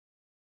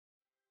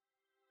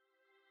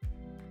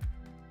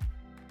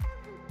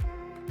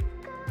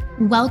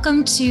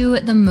Welcome to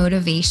the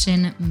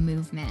Motivation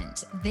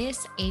Movement.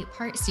 This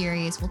 8-part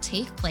series will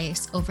take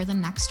place over the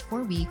next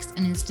 4 weeks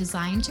and is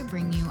designed to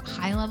bring you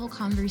high-level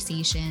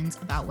conversations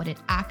about what it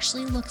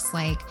actually looks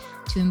like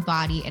to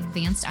embody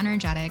advanced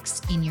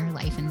energetics in your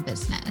life and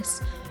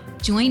business.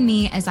 Join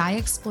me as I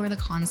explore the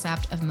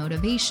concept of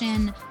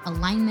motivation,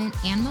 alignment,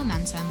 and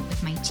momentum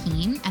with my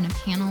team and a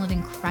panel of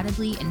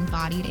incredibly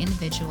embodied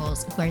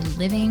individuals who are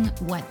living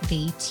what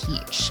they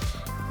teach.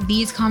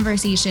 These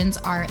conversations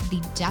are the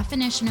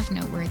definition of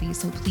noteworthy,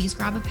 so please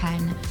grab a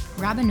pen,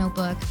 grab a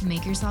notebook,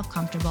 make yourself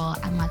comfortable,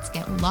 and let's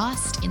get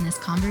lost in this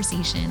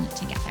conversation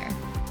together.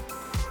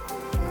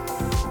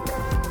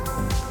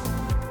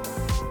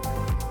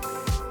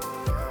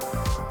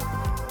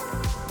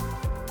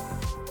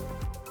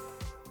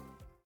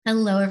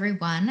 Hello,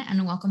 everyone,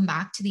 and welcome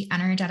back to the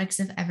Energetics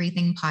of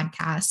Everything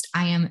podcast.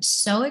 I am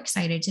so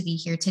excited to be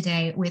here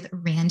today with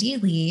Randi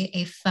Lee,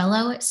 a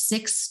fellow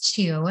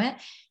 6'2".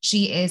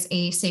 She is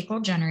a sacral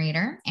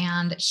generator,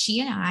 and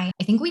she and I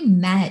think we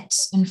met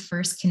and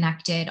first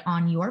connected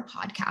on your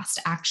podcast,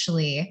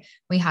 actually.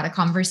 We had a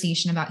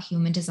conversation about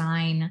human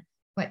design,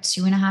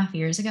 2.5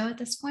 years ago at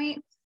this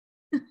point?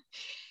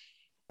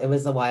 It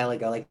was a while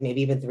ago, like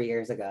maybe even 3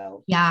 years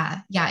ago.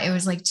 Yeah. It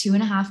was like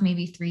 2.5,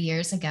 maybe 3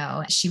 years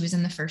ago. She was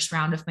in the first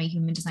round of my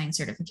human design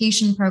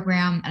certification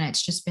program. And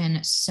it's just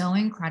been so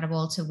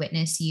incredible to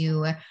witness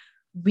you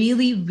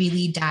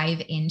really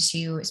dive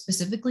into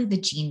specifically the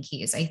gene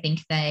keys. I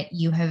think that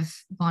you have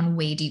gone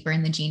way deeper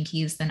in the gene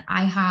keys than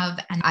I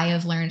have. And I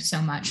have learned so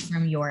much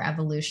from your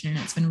evolution. And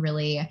it's been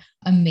really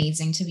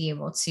amazing to be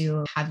able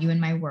to have you in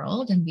my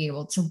world and be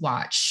able to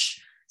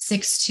watch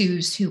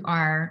 6'2s who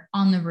are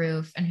on the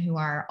roof and who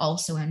are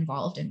also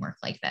involved in work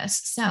like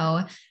this.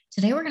 So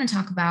today we're going to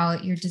talk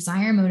about your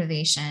desire,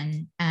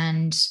 motivation,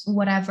 and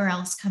whatever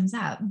else comes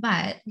up.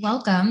 But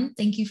welcome.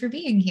 Thank you for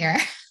being here.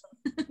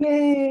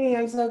 Yay.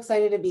 I'm so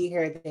excited to be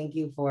here. Thank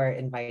you for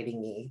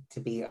inviting me to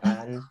be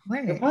on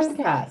your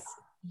podcast.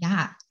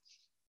 Yeah.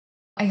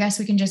 I guess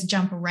we can just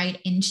jump right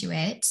into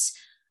it.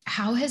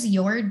 How has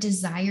your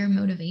desire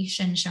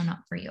motivation shown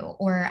up for you?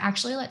 Or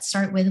actually, let's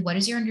start with, what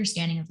is your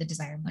understanding of the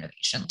desire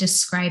motivation?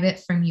 Describe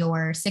it from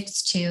your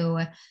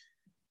 6'2",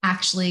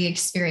 actually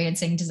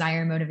experiencing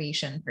desire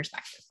motivation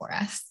perspective for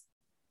us.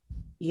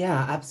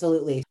 Yeah,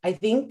 absolutely. I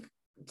think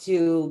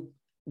to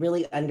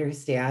really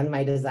understand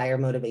my desire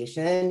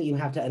motivation, you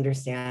have to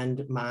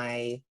understand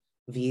my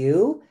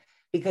view,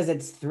 because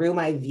it's through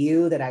my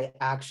view that I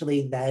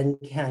actually then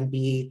can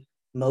be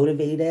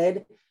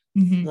motivated,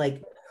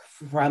 like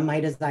from my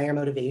desire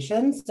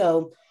motivation.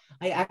 So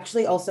I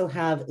actually also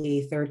have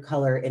a third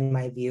color in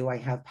my view. I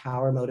have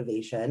power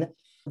motivation.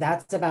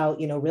 That's about,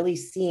 really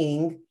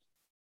seeing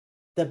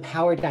the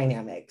power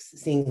dynamics,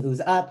 seeing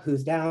who's up,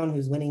 who's down,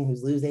 who's winning,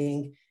 who's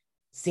losing,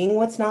 seeing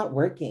what's not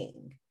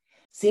working,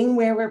 seeing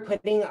where we're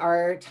putting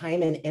our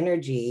time and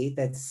energy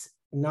that's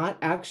not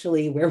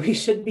actually where we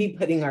should be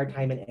putting our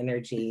time and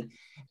energy.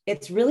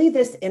 It's really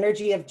this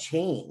energy of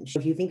change.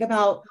 If you think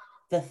about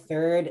the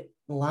third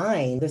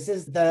line, this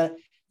is the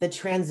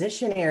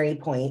transitionary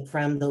point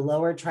from the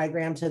lower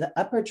trigram to the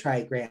upper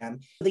trigram.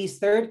 These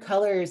third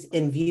colors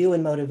in view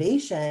and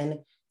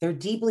motivation, they're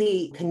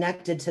deeply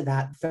connected to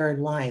that third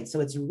line. So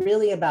it's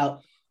really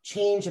about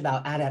change,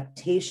 about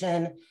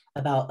adaptation,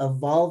 about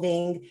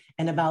evolving,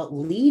 and about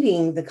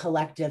leading the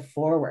collective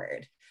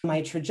forward.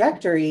 My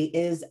trajectory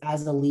is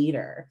as a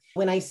leader.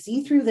 When I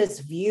see through this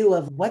view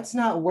of what's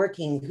not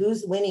working,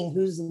 who's winning,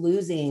 who's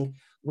losing,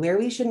 where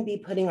we shouldn't be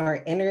putting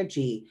our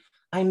energy,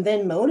 I'm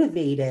then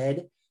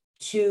motivated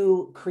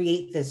to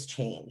create this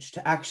change,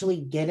 to actually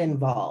get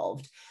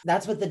involved.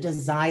 That's what the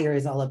desire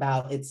is all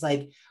about. It's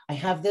like, I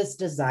have this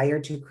desire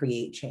to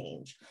create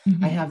change.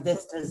 I have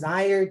this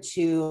desire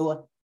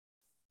to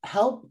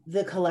help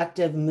the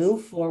collective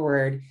move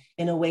forward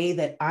in a way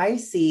that I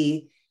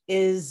see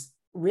is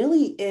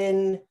really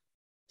in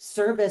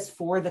service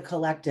for the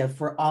collective,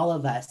 for all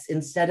of us,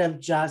 instead of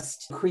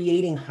just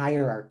creating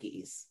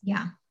hierarchies.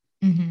 Yeah.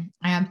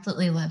 I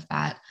absolutely love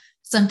that.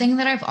 Something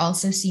that I've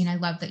also seen, I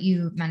love that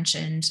you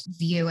mentioned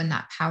view and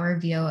that power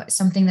view.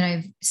 Something that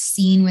I've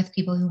seen with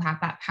people who have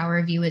that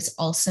power view is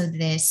also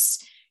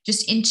this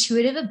just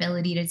intuitive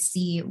ability to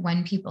see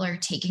when people are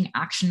taking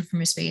action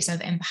from a space of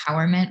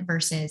empowerment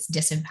versus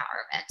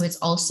disempowerment. So it's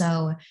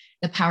also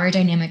the power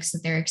dynamics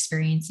that they're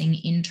experiencing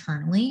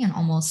internally, and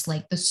almost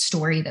like the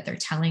story that they're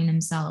telling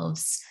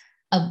themselves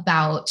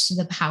about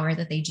the power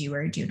that they do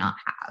or do not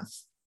have.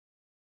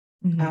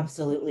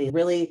 Absolutely.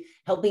 Really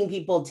helping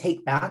people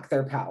take back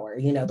their power.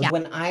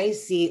 When I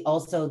see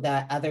also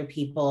that other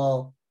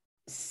people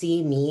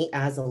see me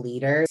as a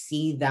leader,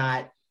 see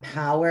that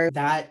power,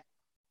 that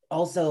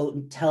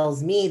also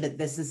tells me that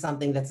this is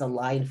something that's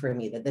aligned for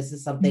me, that this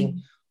is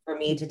something for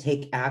me to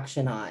take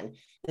action on.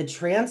 The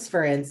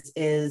transference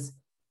is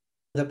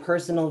the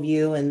personal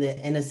view and the,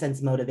 in a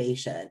sense,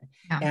 motivation.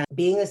 And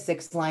being a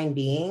 6th-line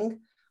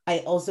being, I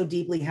also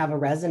deeply have a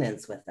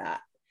resonance with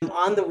that. I'm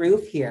on the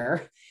roof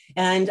here,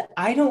 and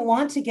I don't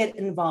want to get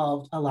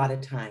involved a lot of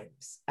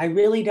times. I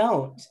really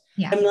don't.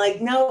 I'm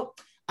like, no,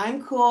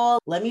 I'm cool.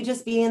 Let me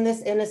just be in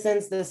this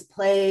innocence, this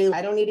play.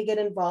 I don't need to get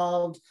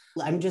involved.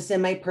 I'm just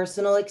in my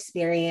personal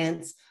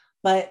experience.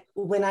 But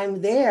when I'm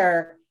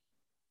there,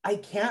 I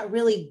can't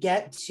really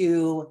get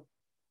to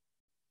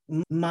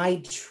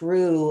my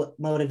true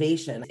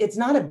motivation. It's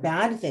not a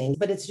bad thing,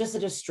 but it's just a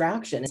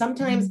distraction.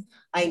 Sometimes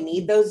I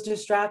need those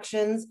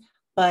distractions,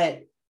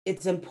 but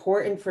it's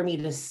important for me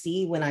to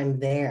see when I'm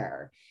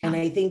there. And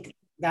I think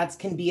that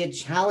can be a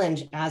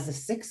challenge as a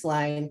six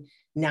line,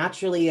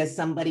 naturally, as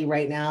somebody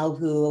right now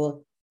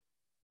who,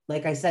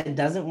 like I said,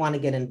 doesn't want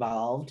to get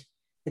involved.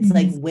 It's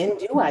like, when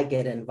do I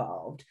get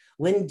involved?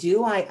 When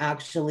do I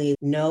actually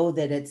know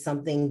that it's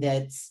something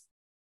that's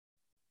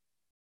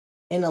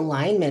in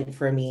alignment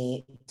for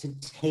me to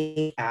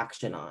take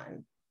action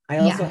on? I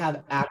also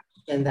have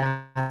action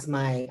that's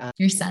my,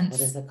 your sense.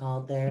 what is it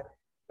called there?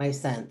 My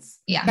sense.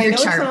 Yeah, your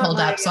chart pulled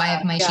up. So I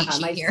have my cheat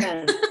sheet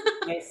here.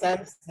 My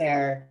sense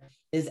there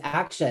is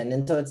action.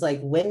 And so it's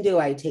like, when do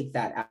I take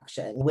that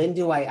action? When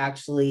do I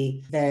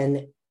actually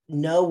then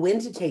know when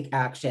to take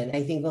action?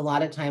 I think a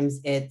lot of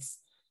times it's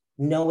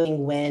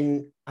knowing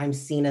when I'm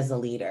seen as a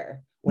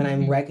leader, when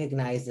I'm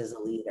recognized as a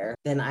leader,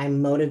 then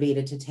I'm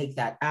motivated to take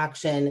that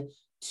action,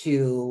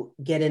 to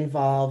get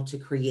involved, to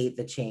create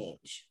the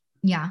change.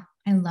 Yeah,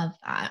 I love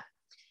that.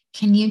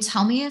 Can you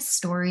tell me a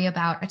story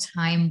about a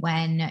time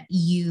when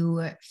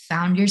you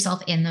found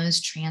yourself in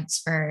those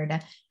transferred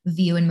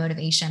view and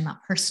motivation, that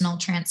personal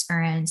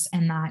transference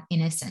and that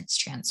innocence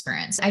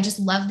transference? I just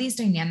love these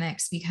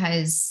dynamics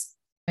because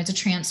it's a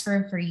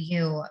transfer for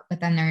you,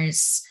 but then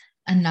there's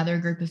another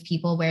group of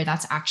people where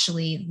that's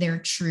actually their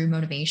true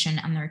motivation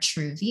and their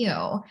true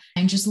view.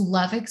 I just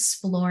love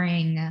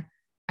exploring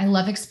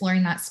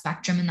that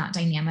spectrum and that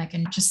dynamic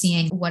and just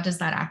seeing what does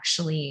that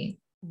actually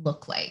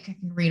look like. I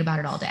can read about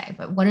it all day,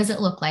 but what does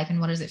it look like and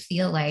what does it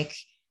feel like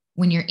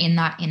when you're in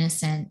that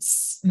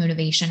innocence,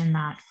 motivation, and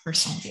that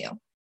personal view?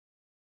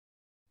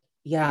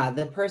 Yeah,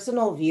 the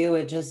personal view,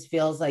 it just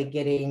feels like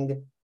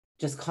getting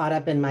just caught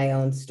up in my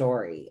own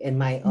story, in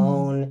my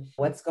own,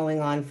 what's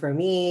going on for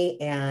me,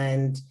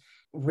 and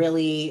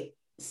really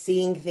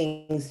seeing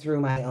things through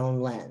my own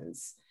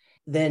lens.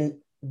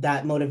 Then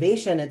that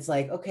motivation, it's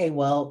like, okay,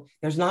 well,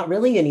 there's not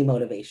really any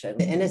motivation.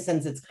 The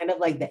innocence, it's kind of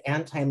like the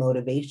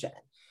anti-motivation.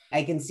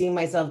 I can see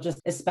myself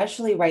just,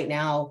 especially right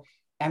now,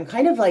 I'm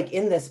kind of like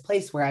in this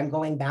place where I'm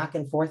going back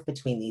and forth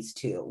between these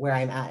two, where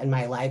I'm at in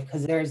my life,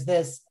 because there's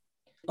this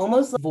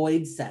almost like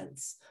void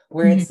sense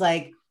where it's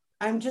like,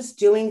 I'm just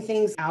doing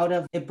things out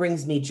of, it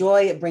brings me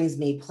joy, it brings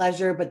me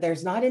pleasure, but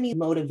there's not any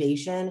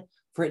motivation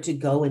for it to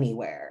go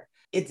anywhere.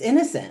 It's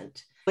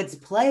innocent. It's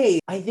play.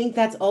 I think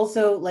that's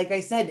also, like I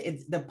said,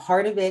 it's the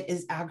part of it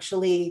is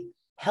actually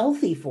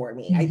healthy for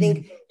me. I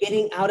think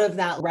getting out of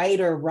that right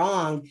or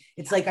wrong,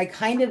 it's like I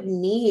kind of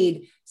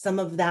need some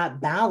of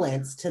that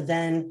balance to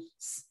then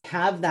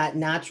have that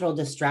natural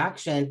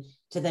distraction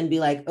to then be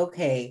like,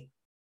 okay,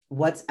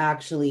 what's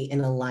actually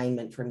in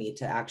alignment for me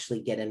to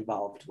actually get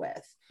involved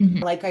with?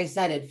 Like I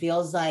said, it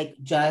feels like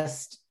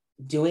just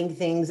doing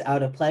things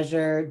out of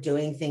pleasure,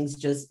 doing things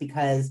just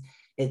because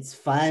it's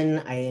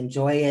fun. I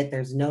enjoy it.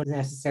 There's no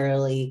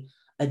necessarily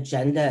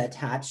agenda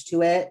attached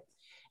to it.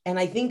 And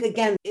I think,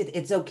 again,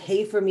 it's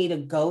okay for me to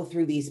go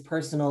through these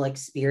personal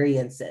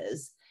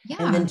experiences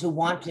and then to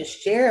want to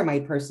share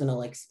my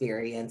personal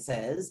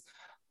experiences.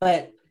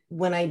 But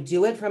when I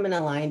do it from an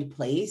aligned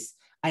place,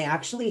 I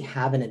actually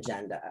have an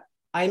agenda.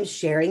 I'm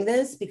sharing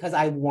this because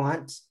I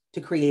want to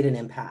create an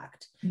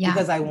impact,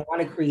 because I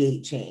want to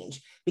create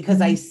change,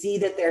 because I see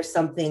that there's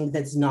something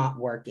that's not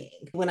working.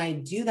 When I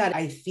do that,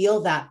 I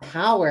feel that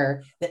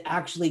power that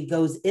actually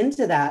goes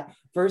into that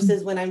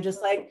versus when I'm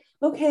just like,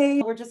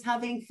 okay, we're just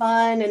having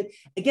fun. And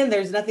again,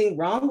 there's nothing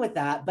wrong with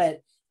that, but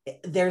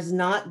there's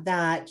not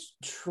that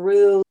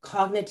true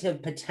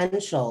cognitive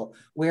potential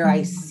where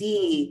I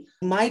see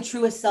my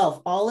truest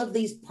self, all of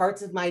these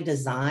parts of my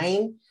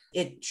design.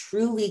 It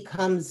truly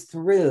comes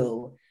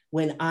through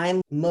when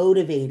I'm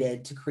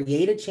motivated to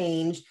create a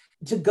change,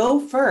 to go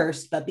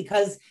first, but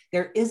because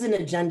there is an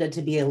agenda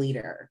to be a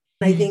leader.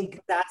 I think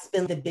that's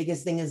been the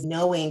biggest thing, is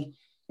knowing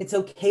it's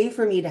okay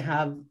for me to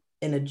have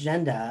an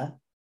agenda.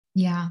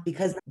 Yeah.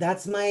 Because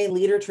that's my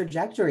leader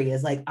trajectory,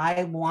 is like,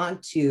 I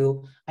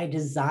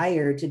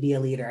desire to be a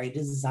leader. I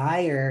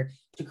desire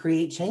to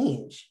create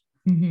change.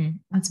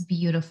 That's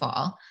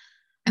beautiful.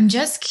 I'm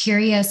just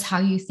curious how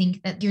you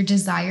think that your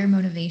desire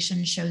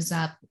motivation shows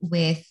up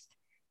with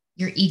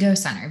your ego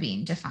center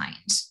being defined.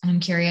 And I'm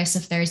curious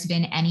if there's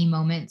been any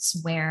moments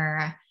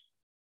where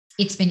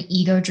it's been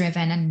ego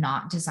driven and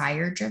not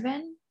desire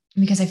driven,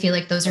 because I feel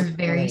like those are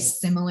very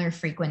similar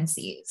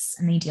frequencies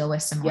and they deal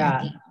with similar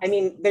themes. I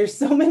mean, there's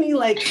so many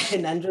like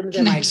conundrums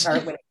in my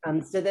chart when it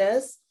comes to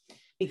this,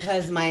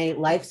 because my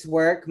life's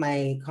work,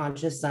 my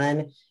conscious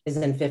sun is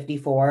in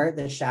 54.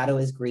 The shadow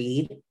is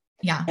greed.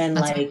 Yeah. And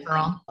like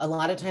a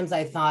lot of times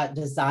I thought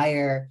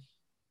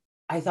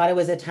it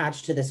was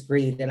attached to this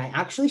greed. And I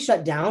actually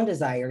shut down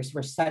desires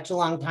for such a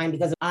long time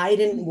because I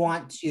didn't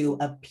want to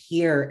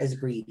appear as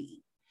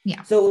greedy.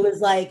 Yeah. So it was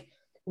like,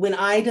 when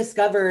I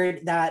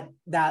discovered that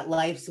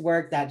life's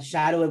work, that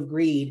shadow of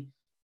greed,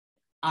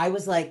 I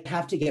was like,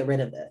 have to get rid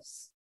of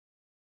this.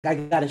 I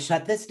got to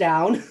shut this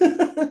down.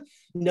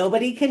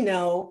 Nobody can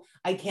know.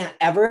 I can't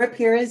ever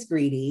appear as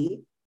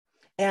greedy.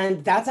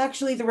 And that's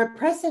actually the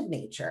repressive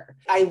nature.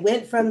 I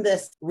went from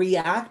this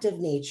reactive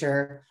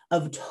nature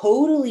of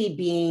totally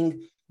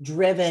being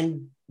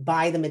driven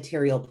by the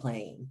material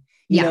plane,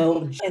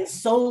 and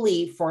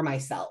solely for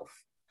myself,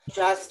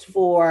 just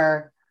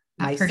for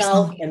That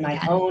myself and my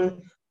again.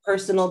 own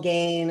personal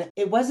gain.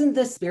 It wasn't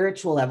the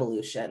spiritual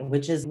evolution,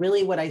 which is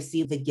really what I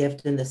see the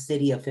gift in the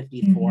city of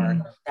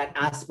 54, that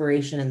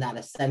aspiration and that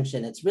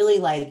ascension. It's really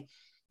like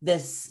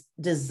this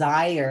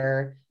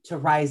desire to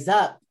rise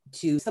up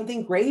to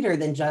something greater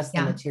than just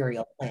the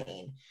material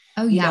plane.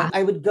 Oh, yeah.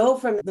 I would go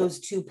from those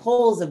two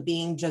poles of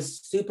being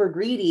just super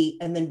greedy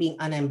and then being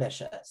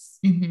unambitious.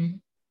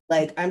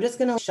 Like, I'm just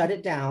going to shut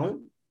it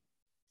down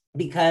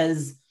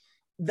because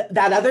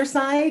that other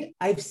side,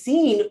 I've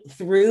seen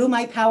through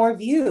my power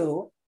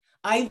view.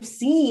 I've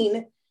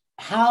seen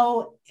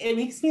how it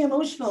makes me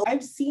emotional.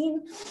 I've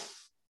seen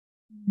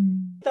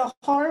the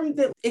harm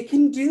that it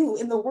can do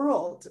in the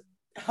world,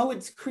 how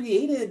it's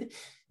created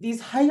these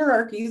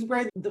hierarchies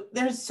where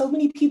there's so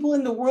many people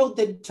in the world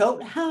that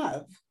don't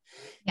have.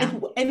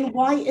 And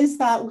why is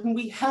that when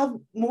we have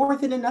more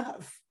than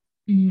enough?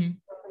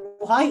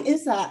 Why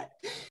is that?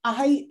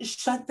 I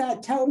shut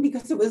that down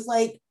because it was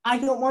like, I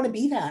don't want to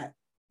be that.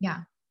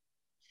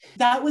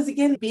 That was,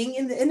 again, being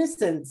in the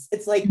innocence.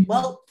 It's like,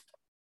 well,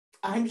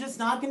 I'm just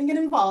not going to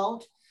get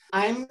involved.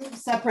 I'm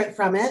separate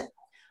from it.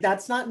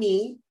 That's not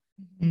me.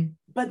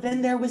 But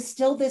then there was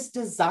still this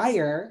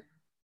desire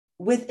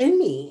within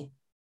me.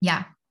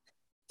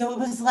 So it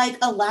was like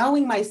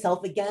allowing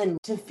myself again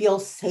to feel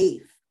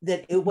safe,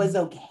 that it was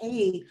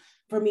okay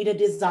for me to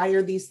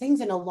desire these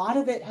things. And a lot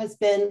of it has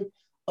been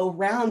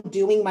around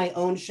doing my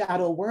own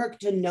shadow work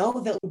to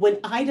know that when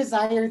I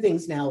desire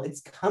things now,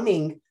 it's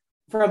coming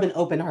from an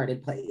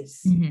open-hearted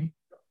place.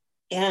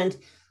 And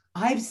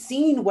I've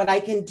seen what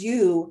I can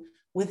do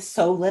with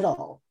so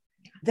little,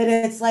 that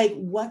it's like,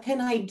 what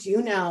can I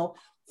do now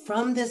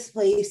from this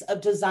place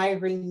of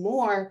desiring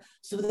more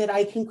so that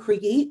I can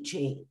create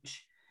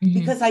change?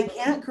 Because I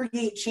can't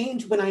create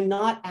change when I'm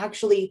not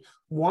actually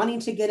wanting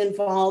to get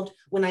involved,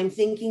 when I'm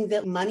thinking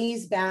that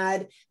money's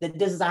bad, that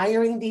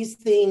desiring these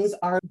things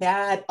are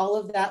bad, all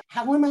of that.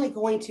 How am I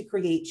going to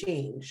create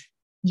change?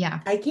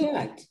 I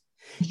can't.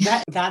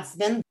 That's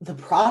then the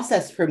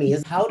process for me,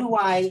 is how do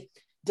I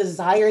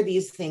desire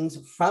these things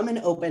from an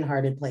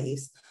open-hearted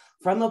place,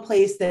 from a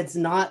place that's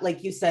not,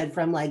 like you said,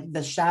 from like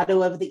the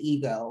shadow of the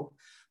ego,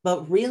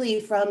 but really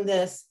from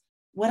this,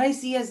 what I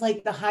see as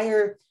like the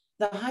higher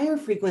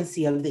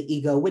frequency of the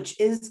ego, which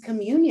is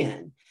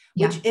communion,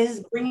 which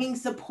is bringing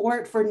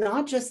support for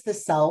not just the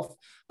self,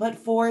 but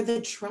for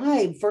the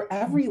tribe, for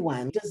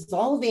everyone,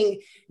 dissolving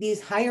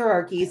these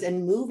hierarchies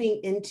and moving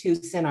into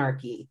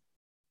synarchy.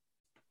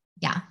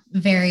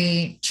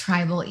 Very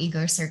tribal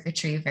ego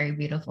circuitry, very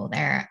beautiful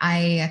there.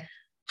 I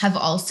have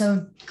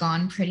also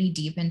gone pretty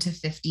deep into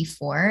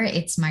 54.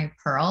 It's my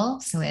pearl.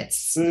 So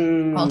it's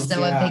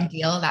also a big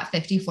deal. That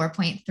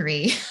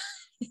 54.3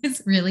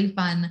 is really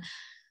fun.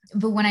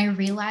 But when I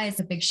realized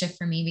a big shift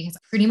for me, because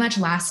pretty much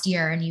last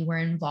year, and you were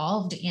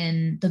involved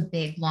in the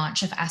big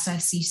launch of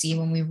SSCC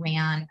when we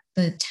ran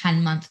the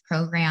 10-month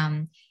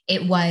program,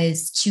 it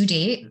was to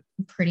date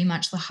pretty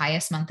much the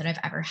highest month that I've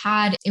ever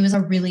had. It was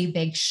a really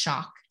big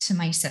shock to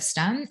my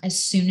system.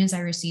 As soon as I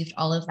received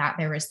all of that,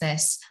 there was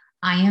this,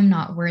 I am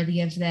not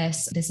worthy of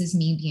this. This is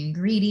me being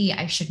greedy.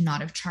 I should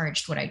not have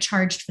charged what I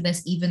charged for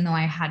this, even though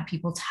I had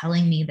people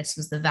telling me this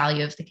was the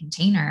value of the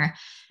container.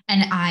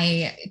 And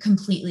I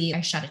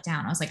shut it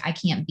down. I was like, I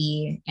can't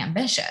be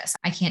ambitious.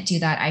 I can't do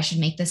that. I should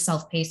make this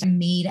self-paced. I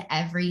made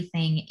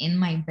everything in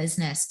my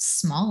business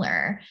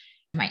smaller.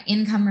 My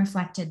income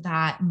reflected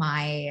that.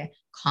 My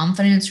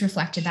confidence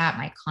reflected that.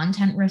 My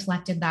content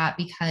reflected that,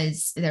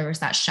 because there was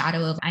that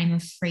shadow of, I'm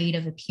afraid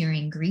of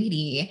appearing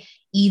greedy,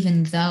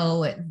 even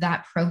though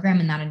that program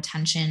and that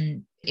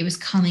intention, it was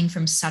coming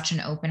from such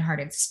an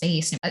open-hearted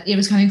space. It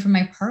was coming from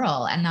my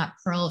pearl. And that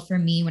pearl for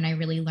me, when I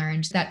really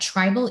learned that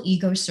tribal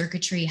ego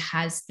circuitry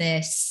has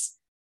this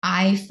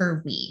I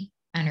for we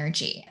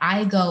energy.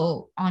 I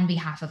go on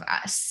behalf of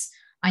us.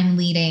 I'm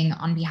leading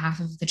on behalf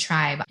of the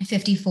tribe.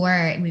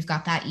 54, we've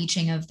got that I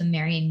Ching of the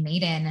marrying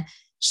maiden.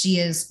 She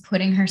is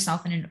putting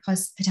herself in a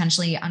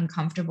potentially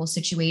uncomfortable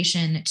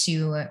situation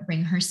to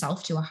bring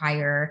herself to a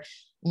higher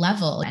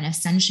level and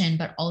ascension.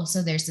 But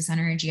also there's this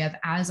energy of,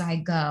 as I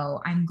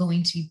go, I'm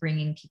going to be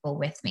bringing people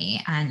with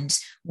me. And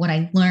what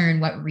I learn,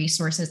 what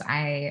resources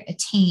I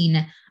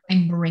attain,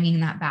 I'm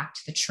bringing that back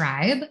to the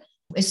tribe.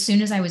 As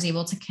soon as I was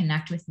able to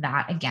connect with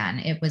that again,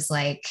 it was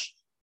like,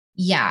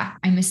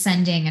 I'm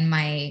ascending, and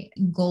my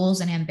goals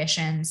and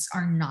ambitions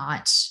are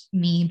not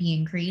me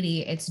being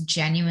greedy. It's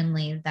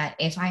genuinely that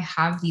if I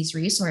have these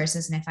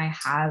resources and if I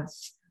have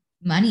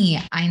money,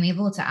 I'm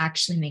able to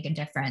actually make a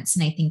difference.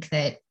 And I think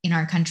that in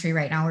our country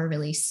right now, we're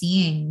really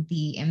seeing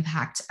the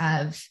impact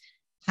of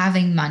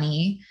having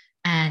money,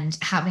 and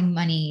having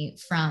money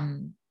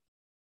from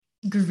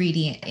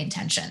greedy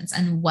intentions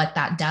and what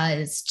that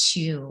does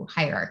to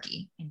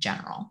hierarchy in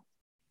general.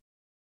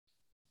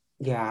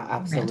 Yeah, Rant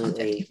on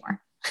absolutely.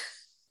 54.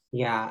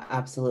 Yeah,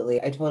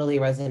 absolutely. I totally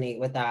resonate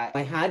with that.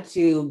 I had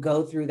to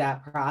go through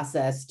that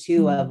process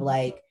too of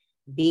like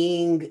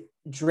being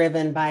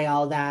driven by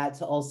all that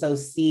to also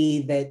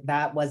see that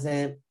that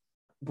wasn't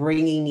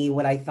bringing me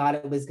what I thought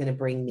it was going to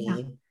bring me,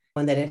 Yeah.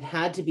 and that it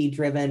had to be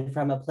driven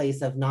from a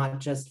place of not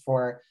just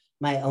for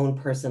my own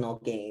personal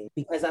gain,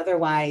 because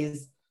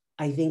otherwise,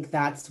 I think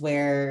that's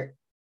where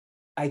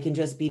I can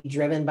just be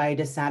driven by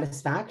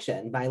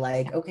dissatisfaction, by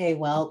like, okay,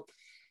 well,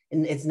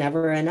 and it's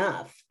never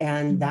enough.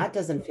 And that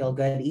doesn't feel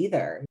good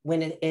either.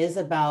 When it is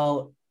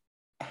about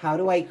how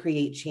do I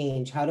create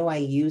change? How do I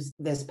use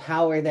this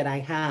power that I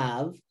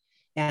have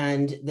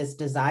and this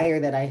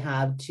desire that I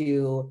have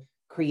to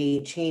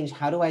create change?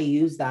 How do I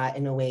use that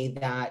in a way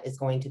that is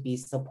going to be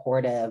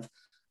supportive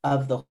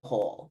of the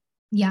whole?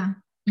 Yeah.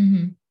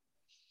 Mm-hmm.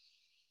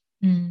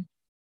 Mm.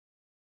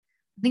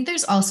 I think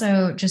there's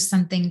also just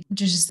something to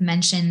just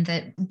mention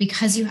that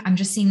because I'm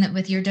just seeing that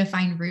with your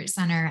defined root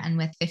center and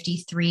with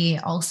 53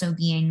 also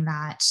being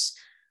that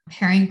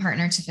pairing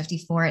partner to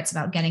 54, it's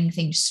about getting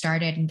things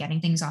started and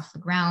getting things off the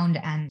ground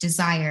and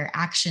desire,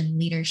 action,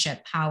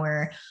 leadership,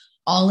 power,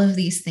 all of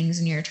these things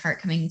in your chart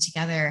coming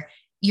together.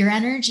 Your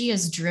energy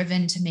is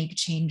driven to make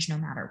change no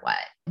matter what.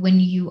 When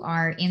you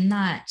are in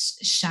that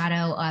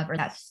shadow of, or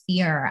that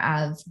fear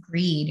of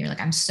greed, you're like,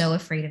 I'm so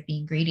afraid of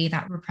being greedy,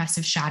 that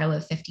repressive shadow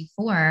of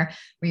 54,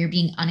 where you're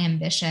being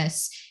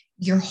unambitious,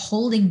 you're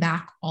holding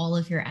back all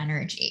of your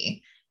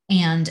energy.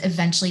 And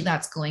eventually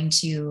that's going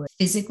to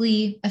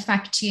physically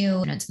affect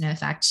you. It's going to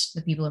affect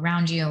the people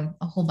around you,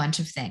 a whole bunch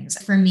of things.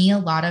 For me, a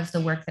lot of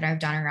the work that I've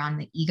done around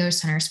the ego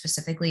center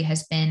specifically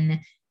has been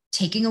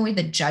taking away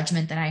the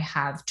judgment that I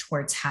have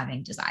towards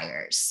having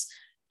desires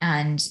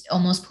and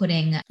almost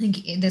putting, I think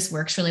this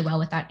works really well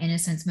with that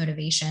innocence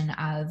motivation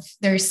of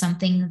there's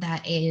something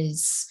that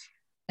is,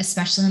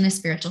 especially in the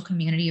spiritual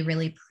community,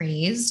 really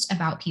praised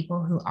about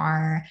people who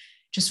are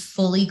just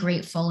fully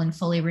grateful and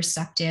fully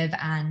receptive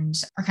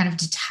and are kind of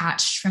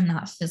detached from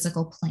that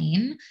physical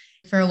plane.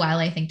 For a while,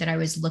 I think that I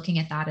was looking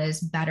at that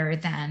as better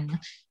than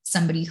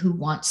somebody who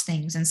wants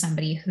things and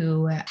somebody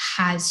who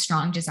has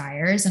strong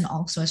desires and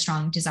also a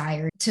strong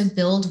desire to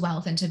build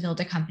wealth and to build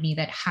a company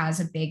that has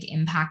a big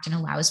impact and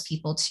allows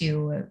people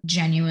to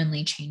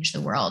genuinely change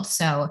the world.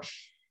 So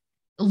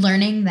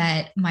learning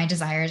that my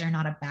desires are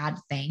not a bad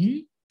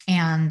thing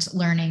and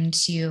learning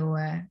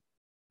to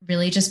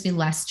really just be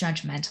less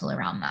judgmental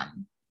around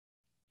them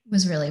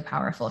was really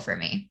powerful for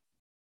me.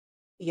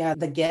 Yeah,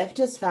 the gift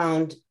is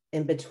found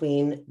in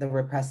between the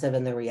repressive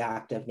and the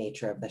reactive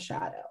nature of the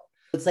shadow.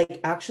 It's like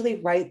actually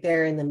right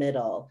there in the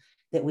middle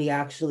that we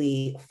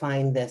actually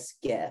find this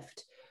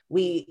gift.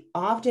 We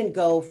often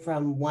go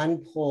from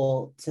one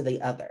pole to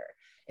the other.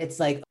 It's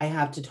like I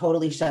have to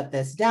totally shut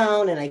this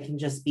down and I can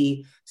just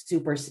be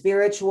super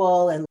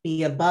spiritual and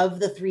be above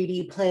the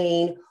 3D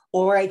plane,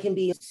 or I can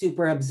be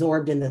super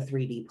absorbed in the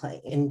 3D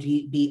plane and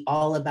be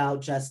all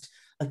about just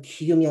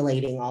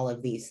accumulating all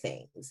of these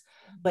things.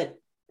 But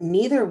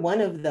neither one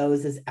of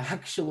those is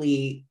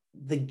actually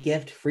the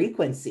gift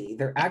frequency.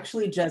 They're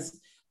actually just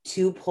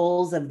two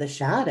poles of the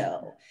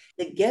shadow.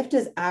 The gift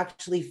is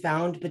actually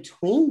found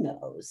between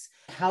those.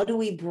 How do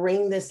we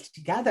bring this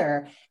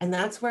together? And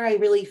that's where I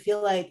really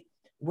feel like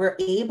we're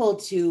able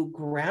to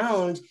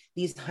ground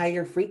these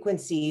higher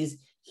frequencies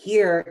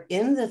here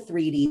in the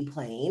 3D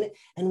plane.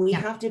 And we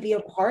have to be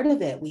a part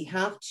of it. We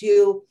have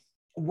to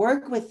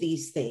work with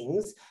these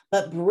things,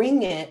 but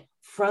bring it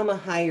from a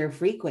higher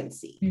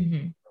frequency.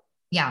 Mm-hmm.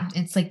 Yeah,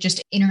 it's like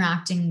just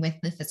interacting with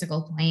the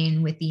physical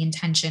plane with the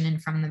intention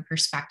and from the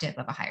perspective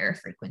of a higher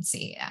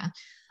frequency. Yeah.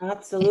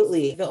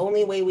 Absolutely. The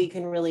only way we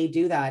can really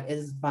do that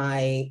is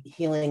by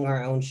healing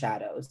our own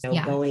shadows. So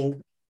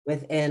going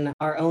within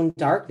our own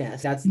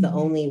darkness. That's the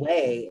only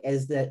way,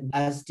 is that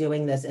us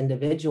doing this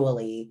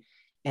individually.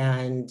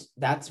 And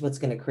that's what's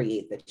going to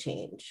create the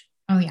change.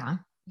 Oh, yeah.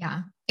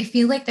 Yeah. I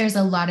feel like there's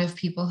a lot of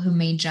people who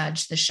may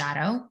judge the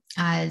shadow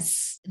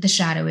as the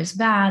shadow is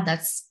bad.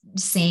 That's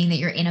saying that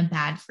you're in a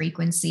bad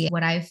frequency.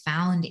 What I've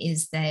found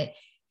is that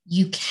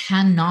you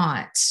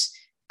cannot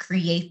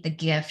create the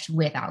gift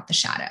without the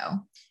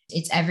shadow.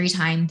 It's every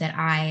time that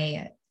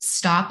I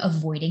stop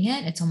avoiding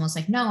it, it's almost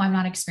like, no, I'm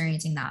not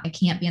experiencing that. I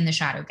can't be in the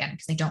shadow again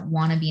because I don't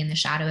want to be in the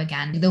shadow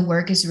again. The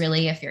work is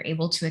really, if you're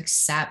able to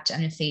accept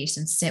and face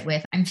and sit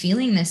with, I'm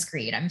feeling this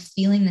greed, I'm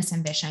feeling this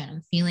ambition,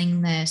 I'm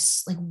feeling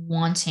this like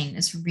wanting,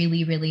 this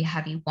really, really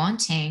heavy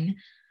wanting.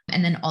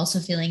 And then also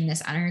feeling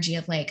this energy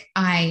of like,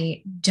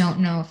 I don't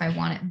know if I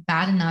want it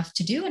bad enough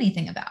to do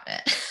anything about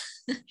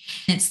it.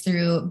 It's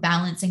through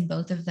balancing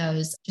both of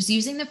those, just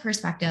using the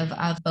perspective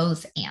of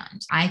both.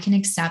 And I can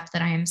accept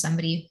that I am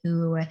somebody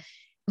who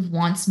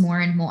wants more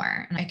and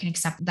more. And I can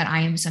accept that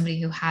I am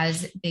somebody who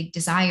has big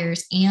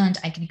desires. And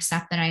I can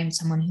accept that I am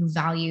someone who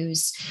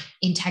values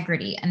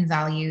integrity and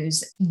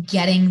values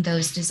getting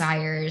those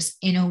desires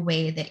in a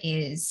way that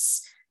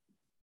is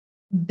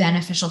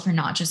beneficial for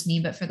not just me,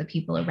 but for the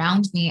people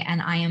around me.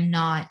 And I am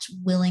not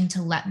willing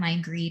to let my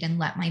greed and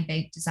let my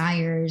big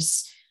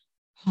desires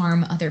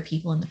harm other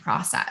people in the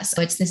process.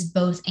 So it's this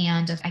both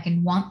and of I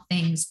can want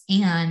things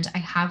and I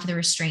have the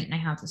restraint and I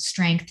have the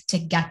strength to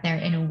get there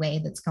in a way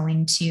that's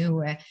going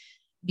to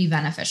be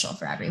beneficial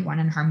for everyone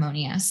and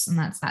harmonious. And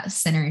that's that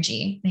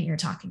synergy that you're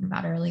talking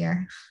about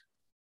earlier.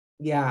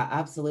 Yeah,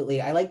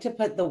 absolutely. I like to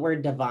put the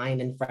word divine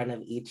in front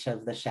of each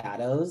of the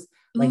shadows,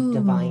 like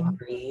divine Ooh,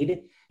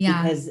 greed,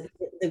 yeah. because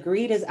the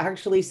greed is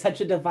actually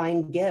such a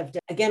divine gift.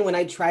 Again, when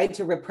I tried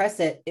to repress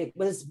it,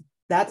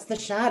 that's the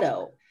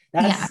shadow.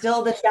 That's Yeah.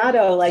 still the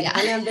shadow, like Yeah.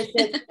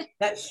 unambitious,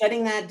 that's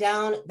shutting that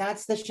down.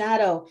 That's the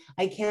shadow.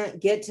 I can't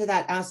get to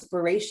that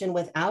aspiration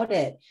without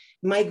it.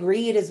 My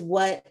greed is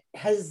what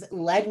has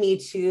led me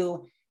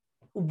to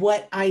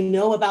what I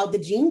know about the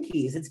gene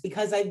keys. It's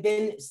because I've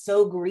been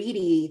so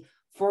greedy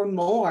for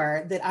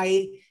more that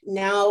I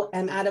now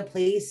am at a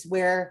place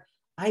where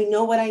I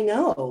know what I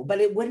know, but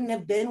it wouldn't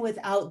have been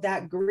without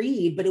that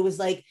greed. But it was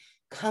like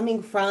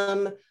coming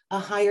from a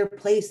higher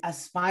place,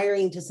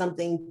 aspiring to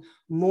something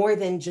more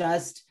than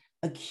just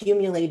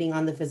accumulating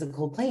on the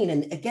physical plane.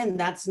 And again,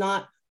 that's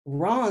not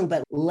wrong,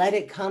 but let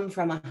it come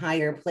from a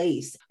higher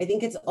place. I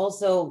think it's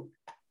also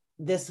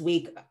this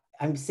week,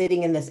 I'm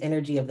sitting in this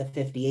energy of the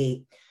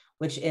 58,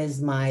 which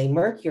is my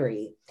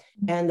Mercury.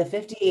 And the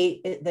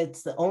 58,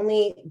 that's the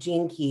only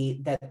gene key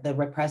that the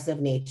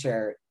repressive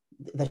nature,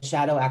 the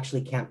shadow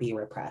actually can't be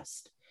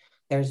repressed.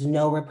 There's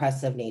no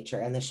repressive nature.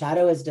 And the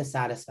shadow is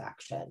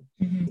dissatisfaction.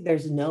 Mm-hmm.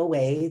 There's no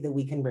way that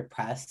we can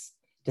repress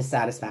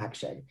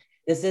dissatisfaction.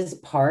 This is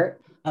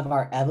part of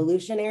our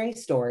evolutionary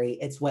story.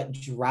 It's what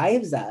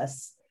drives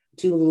us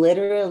to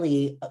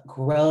literally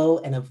grow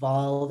and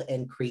evolve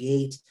and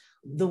create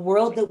the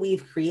world that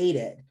we've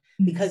created,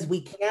 because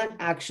we can't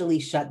actually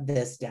shut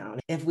this down.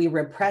 If we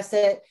repress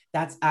it,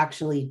 that's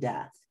actually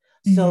death.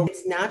 So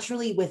it's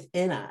naturally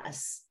within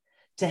us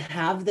to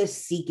have this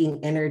seeking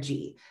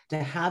energy, to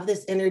have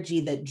this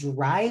energy that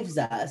drives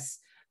us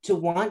to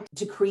want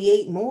to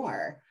create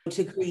more,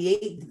 to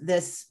create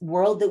this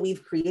world that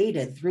we've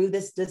created through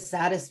this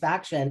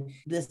dissatisfaction,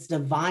 this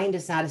divine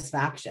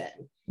dissatisfaction.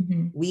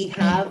 Mm-hmm. We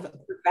have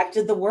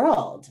perfected the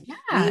world.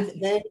 Yeah. We've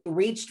then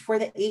reached for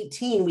the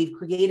 18. We've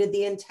created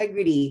the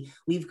integrity.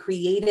 We've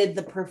created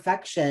the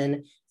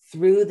perfection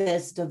through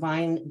this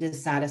divine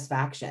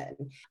dissatisfaction.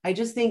 I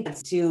just think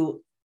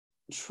to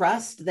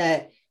trust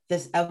that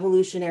this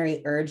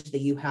evolutionary urge that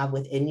you have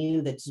within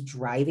you that's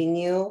driving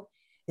you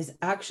is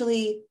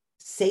actually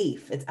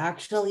safe. It's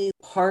actually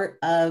part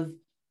of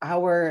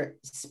our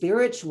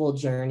spiritual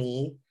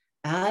journey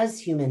as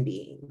human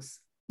beings.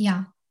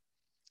 Yeah.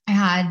 I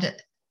had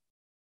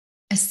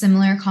a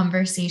similar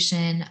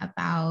conversation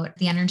about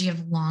the energy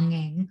of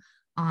longing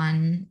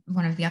on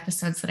one of the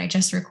episodes that I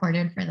just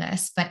recorded for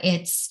this, but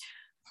it's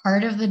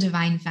part of the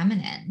divine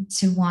feminine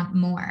to want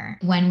more.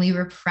 When we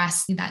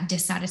repress that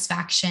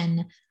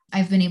dissatisfaction,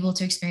 I've been able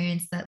to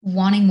experience that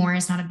wanting more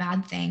is not a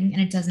bad thing.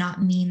 And it does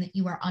not mean that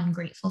you are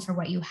ungrateful for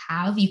what you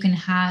have. You can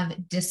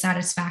have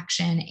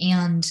dissatisfaction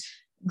and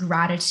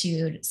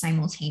gratitude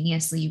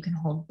simultaneously. You can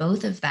hold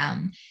both of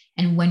them.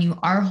 And when you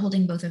are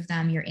holding both of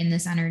them, you're in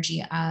this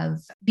energy of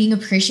being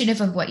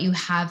appreciative of what you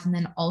have. And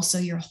then also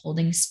you're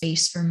holding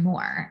space for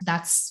more.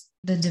 That's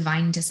the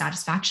divine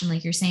dissatisfaction.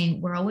 Like you're saying,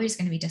 we're always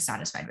going to be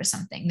dissatisfied with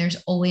something. There's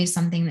always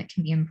something that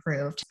can be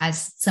improved.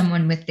 As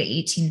someone with the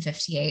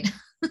 1858,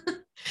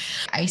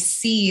 I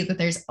see that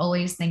there's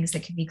always things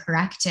that can be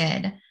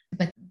corrected.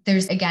 But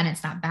there's, again,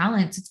 it's that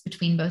balance. It's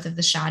between both of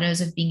the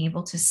shadows of being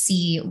able to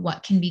see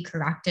what can be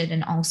corrected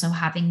and also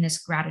having this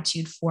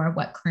gratitude for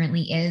what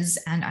currently is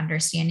and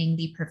understanding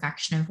the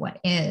perfection of what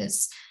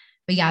is.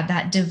 But yeah,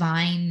 that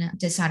divine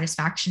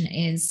dissatisfaction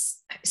is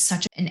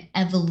such an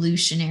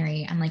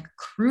evolutionary and like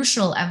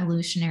crucial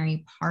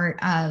evolutionary part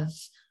of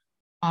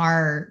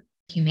our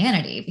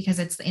humanity, because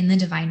it's in the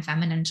divine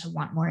feminine to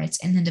want more.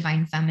 It's in the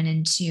divine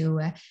feminine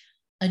to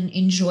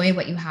enjoy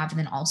what you have and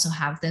then also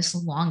have this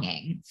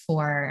longing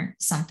for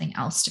something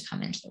else to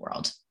come into the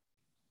world.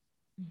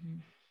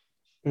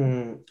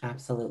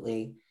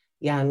 Absolutely.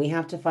 Yeah. And we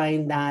have to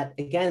find that,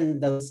 again,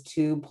 those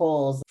two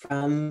poles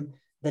from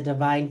the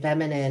divine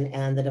feminine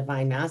and the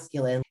divine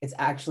masculine, it's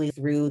actually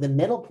through the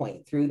middle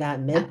point, through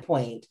that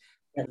midpoint,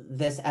 that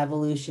this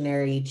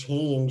evolutionary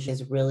change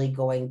is really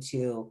going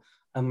to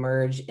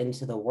emerge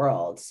into the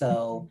world.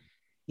 So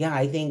yeah,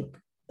 I think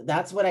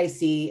that's what I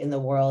see in the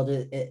world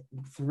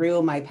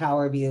through my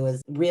power view,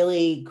 is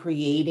really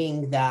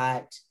creating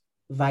that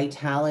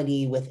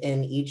vitality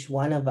within each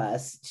one of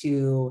us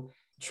to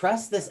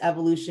trust this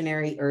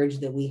evolutionary urge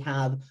that we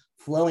have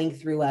flowing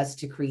through us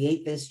to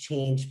create this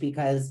change,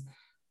 because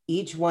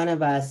each one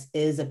of us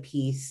is a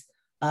piece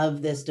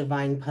of this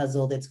divine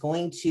puzzle that's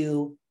going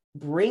to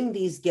bring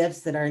these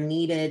gifts that are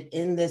needed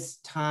in this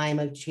time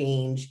of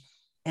change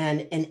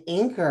and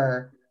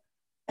anchor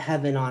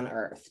heaven on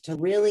earth, to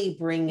really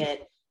bring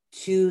it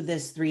to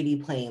this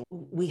 3D plane.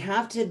 We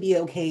have to be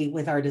okay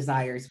with our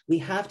desires. We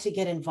have to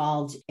get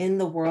involved in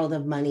the world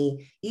of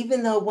money,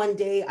 even though one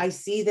day I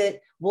see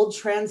that we'll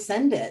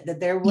transcend it, that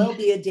there will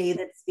be a day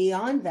that's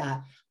beyond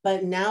that.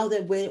 But now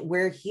that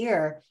we're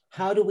here,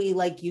 how do we,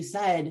 like you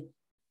said,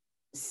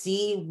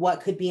 see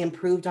what could be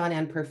improved on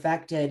and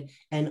perfected,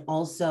 and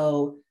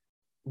also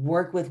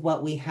work with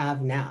what we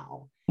have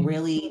now,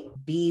 really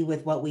be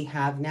with what we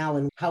have now,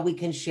 and how we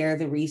can share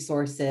the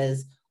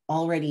resources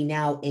already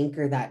now,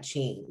 anchor that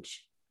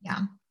change.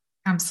 Yeah,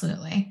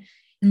 absolutely.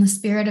 In the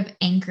spirit of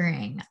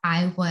anchoring,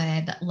 I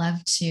would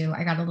love to,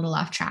 I got a little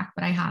off track,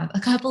 but I have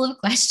a couple of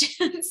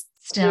questions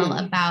still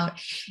about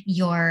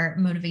your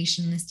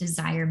motivation, this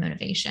desire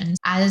motivation.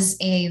 As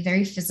a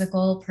very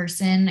physical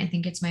person, I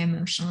think it's my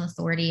emotional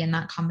authority, and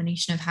that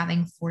combination of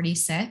having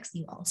 46,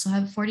 you also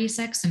have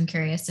 46. I'm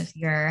curious if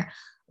you're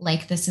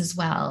like this as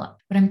well.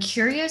 But I'm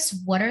curious,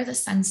 what are the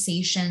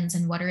sensations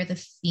and what are the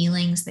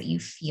feelings that you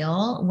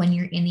feel when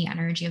you're in the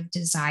energy of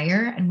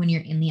desire and when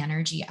you're in the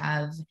energy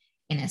of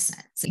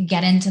innocence?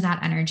 Get into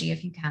that energy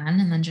if you can,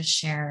 and then just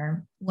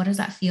share, what does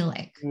that feel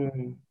like?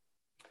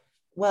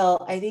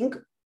 Well, I think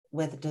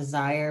with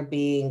desire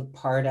being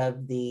part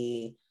of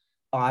the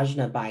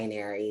Ajna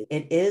binary,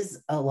 it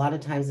is a lot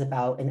of times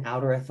about an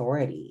outer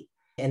authority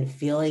and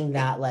feeling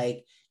that,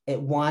 like,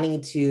 it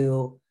wanting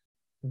to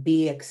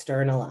be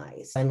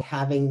externalized and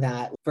having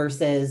that,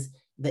 versus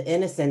the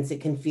innocence.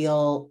 It can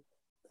feel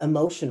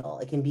emotional.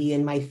 It can be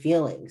in my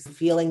feelings,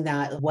 feeling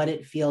that, what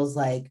it feels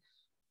like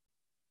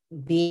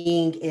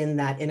being in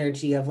that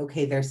energy of,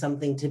 okay, there's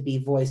something to be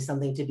voiced,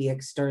 something to be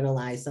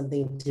externalized,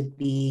 something to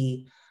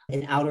be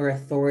an outer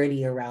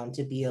authority around,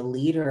 to be a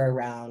leader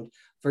around,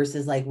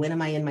 versus like, when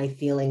am I in my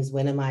feelings?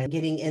 When am I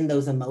getting in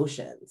those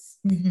emotions?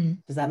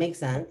 Does that make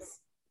sense?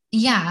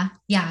 Yeah.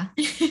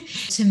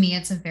 To me,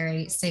 it's a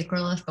very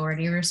sacral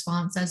authority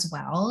response as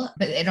well.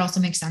 But it also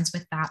makes sense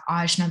with that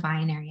Ajna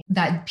binary.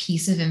 That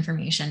piece of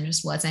information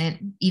just wasn't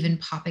even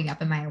popping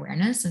up in my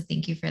awareness. So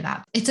thank you for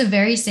that. It's a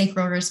very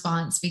sacral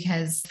response,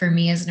 because for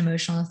me as an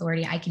emotional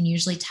authority, I can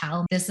usually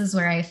tell this is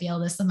where I feel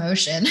this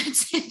emotion.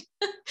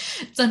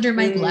 It's under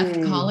my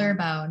left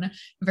collarbone,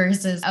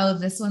 versus, oh,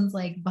 this one's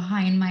like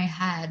behind my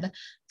head.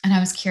 And I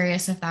was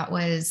curious if that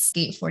was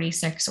gate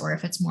 46 or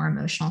if it's more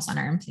emotional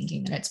center. I'm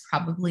thinking that it's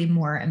probably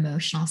more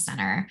emotional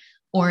center,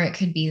 or it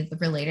could be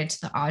related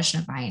to the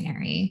Ajna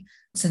binary,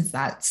 since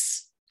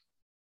that's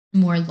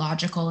more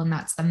logical and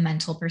that's the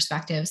mental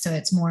perspective. So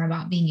it's more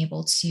about being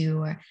able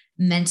to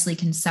mentally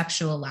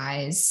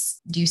conceptualize,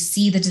 do you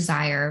see the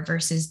desire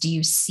versus do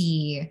you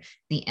see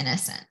the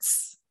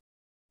innocence?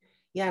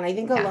 Yeah. And I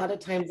think a lot of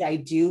times I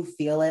do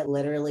feel it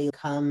literally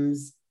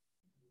comes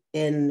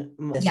in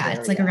this area.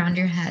 It's like around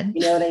your head.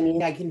 You know what I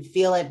mean? I can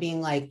feel it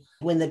being like,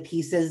 when the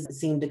pieces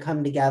seem to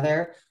come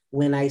together,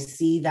 when I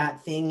see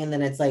that thing and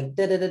then it's like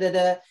da da da da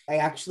da, I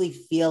actually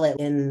feel it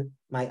in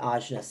my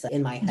ajna,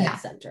 in my head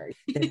center,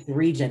 this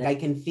region. I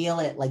can feel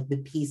it, like the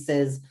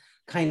pieces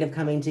kind of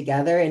coming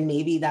together. And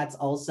maybe that's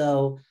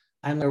also,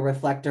 I'm a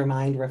reflector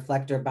mind,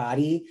 reflector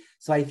body.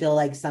 So I feel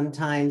like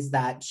sometimes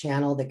that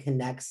channel that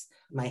connects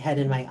my head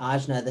and my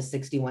ajna, the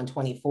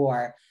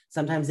 6124,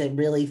 sometimes it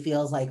really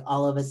feels like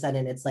all of a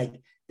sudden it's like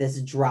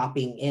this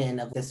dropping in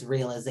of this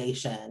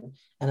realization.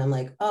 And I'm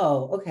like,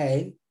 oh,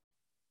 okay,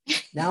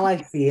 now I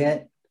see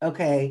it.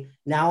 Okay,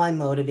 now I'm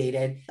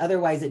motivated.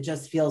 Otherwise, it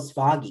just feels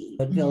foggy.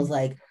 It feels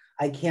like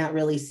I can't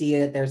really see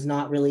it. There's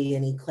not really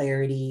any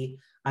clarity.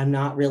 I'm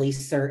not really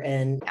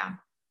certain.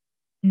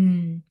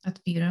 Yeah.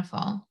 That's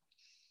beautiful.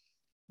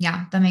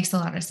 Yeah, that makes a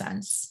lot of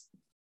sense.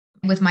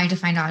 With my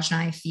defined ajna,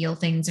 I feel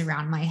things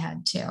around my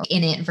head too,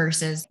 in it,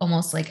 versus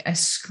almost like a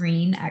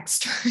screen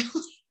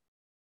externally.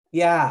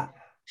 Yeah.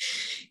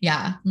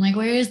 I'm like,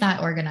 where is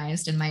that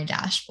organized in my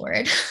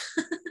dashboard?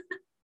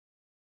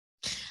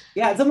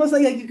 Yeah, it's almost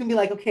like you can be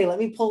like, okay, let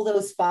me pull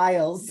those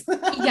files.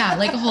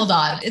 Like, hold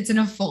on, it's in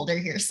a folder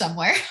here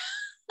somewhere.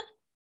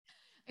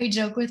 I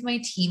joke with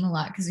my team a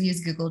lot because we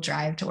use Google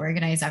Drive to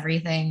organize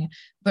everything,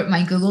 but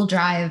my Google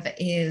Drive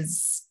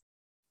is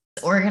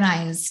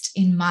organized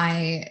in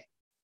my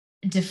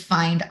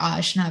defined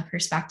ajna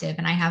perspective,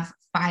 and I have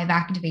 5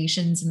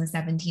 activations in the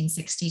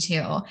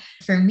 1762.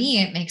 For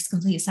me, it makes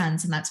complete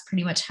sense, and that's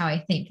pretty much how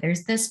I think.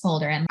 There's this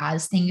folder, and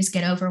as things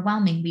get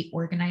overwhelming, we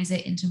organize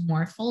it into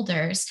more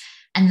folders.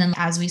 And then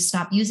as we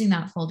stop using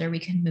that folder, we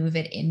can move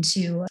it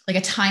into like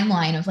a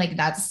timeline of like,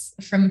 that's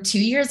from 2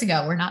 years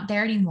ago. We're not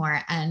there anymore.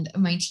 And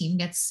my team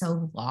gets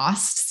so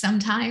lost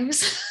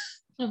sometimes.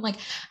 I'm like,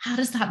 how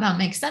does that not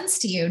make sense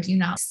to you? Do you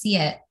not see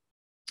it?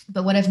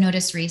 But what I've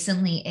noticed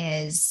recently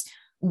is,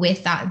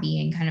 with that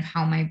being kind of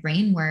how my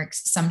brain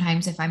works,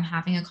 sometimes if I'm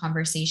having a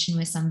conversation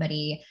with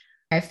somebody,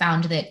 I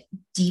found that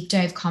deep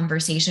dive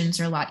conversations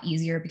are a lot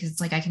easier, because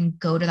it's like I can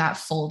go to that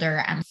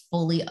folder and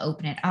fully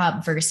open it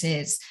up,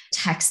 versus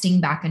texting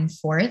back and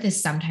forth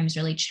is sometimes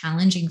really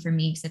challenging for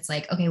me, because it's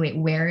like, okay, wait,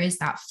 where is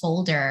that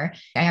folder?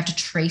 I have to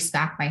trace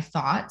back my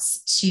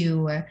thoughts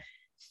to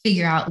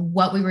figure out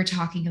what we were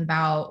talking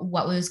about,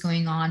 what was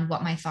going on,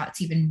 what my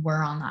thoughts even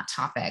were on that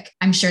topic.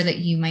 I'm sure that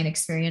you might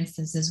experience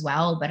this as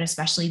well, but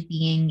especially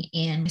being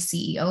in a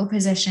CEO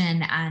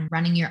position and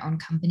running your own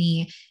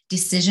company,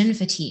 decision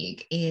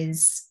fatigue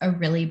is a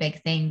really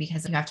big thing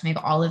because you have to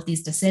make all of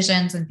these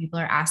decisions and people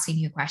are asking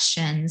you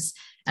questions.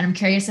 And I'm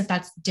curious if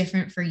that's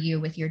different for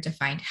you with your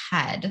defined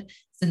head,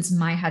 since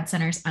my head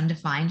center is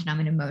undefined and I'm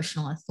an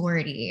emotional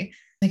authority.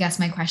 I guess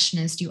my question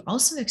is, do you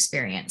also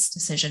experience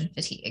decision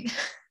fatigue?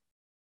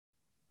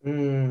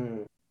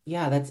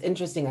 Yeah, that's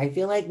interesting. I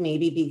feel like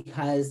maybe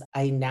because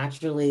I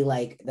naturally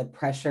like the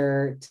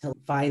pressure to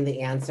find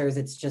the answers,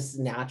 it's just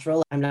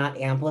natural. I'm not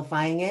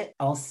amplifying it.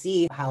 I'll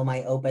see how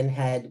my open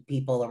head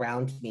people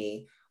around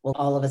me will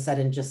all of a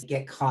sudden just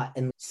get caught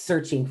in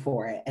searching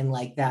for it and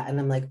like that. And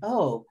I'm like,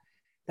 oh,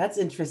 that's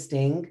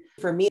interesting.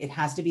 For me, it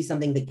has to be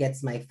something that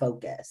gets my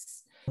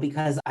focus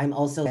because I'm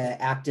also an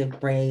active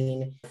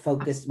brain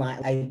focused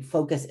mind. I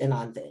focus in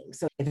on things.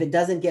 So if it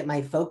doesn't get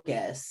my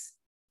focus,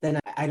 then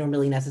I don't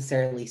really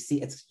necessarily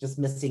see, it's just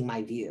missing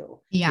my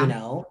view, you Yeah.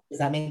 know? Does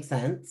that make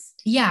sense?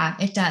 Yeah,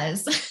 it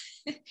does.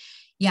 Are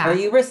Yeah.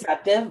 you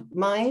receptive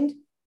mind?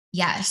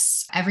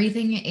 Yes.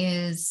 Everything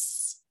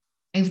is,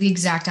 I have the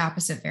exact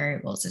opposite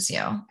variables as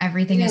you.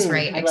 Everything is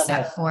right I love it.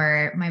 except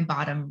for my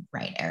bottom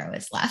right arrow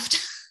is left.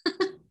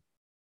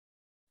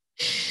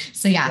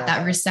 So, yeah, Love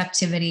that it.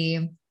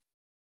 receptivity,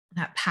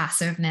 that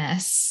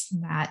passiveness,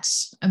 that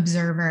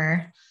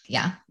observer.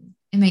 Yeah,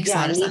 it makes a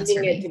Yeah, lot of sense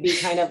for needing it me. to be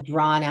kind of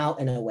drawn out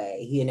in a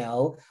way, you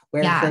know,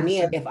 where for Yeah.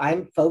 me, if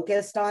I'm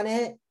focused on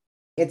it,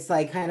 it's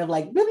like kind of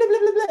like blah, blah, blah,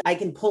 blah, blah. I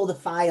can pull the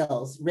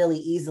files really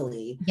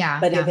easily. Yeah.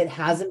 But if Yeah. it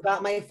hasn't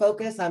got my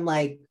focus, I'm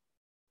like,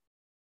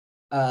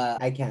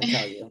 I can't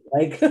tell you.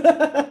 Like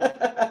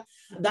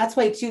that's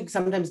why too,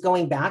 sometimes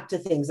going back to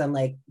things, I'm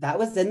like, that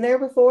was in there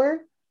before.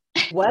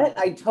 What?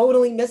 I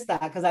totally missed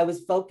that because I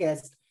was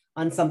focused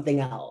on something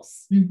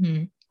else.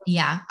 Mm-hmm.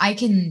 Yeah, I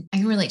can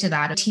relate to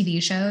that.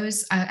 TV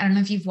shows. I don't know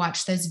if you've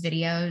watched those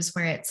videos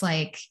where it's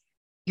like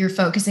you're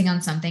focusing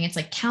on something. It's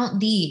like count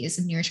these,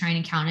 and you're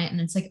trying to count it, and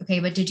it's like, okay,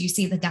 but did you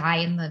see the guy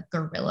in the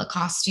gorilla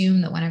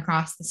costume that went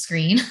across the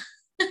screen?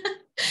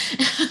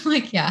 I'm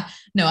like, yeah,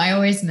 no, I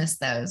always miss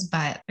those,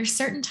 but there's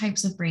certain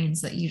types of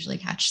brains that usually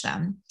catch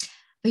them.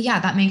 But yeah,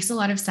 that makes a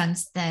lot of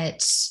sense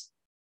that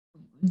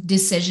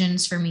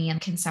decisions for me and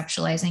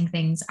conceptualizing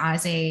things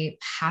as a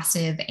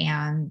passive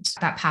and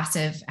that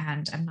passive,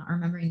 and I'm not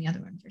remembering the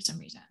other one for some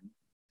reason.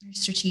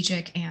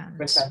 Strategic and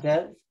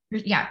Receptive.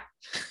 yeah,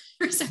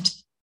 receptive.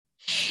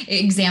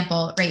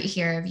 Example right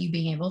here of you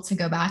being able to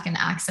go back and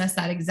access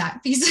that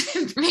exact piece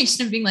of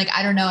information and being like,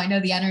 I don't know, I know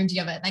the energy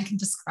of it and I can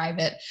describe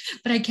it,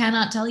 but I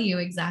cannot tell you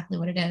exactly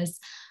what it is.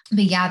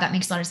 But yeah, that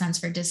makes a lot of sense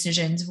for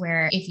decisions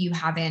where if you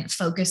haven't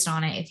focused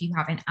on it, if you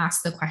haven't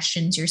asked the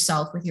questions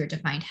yourself with your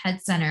defined head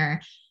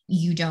center,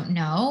 you don't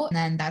know. And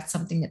then that's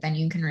something that then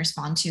you can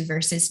respond to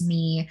versus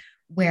me,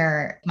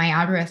 where my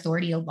outer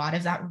authority, a lot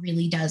of that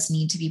really does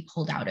need to be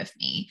pulled out of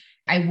me.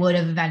 I would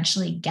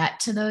eventually get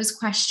to those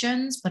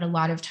questions, but a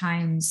lot of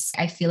times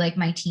I feel like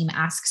my team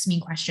asks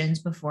me questions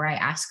before I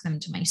ask them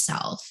to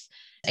myself.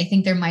 I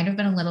think there might have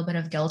been a little bit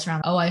of guilt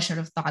around, oh, I should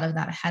have thought of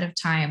that ahead of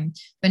time.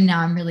 But now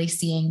I'm really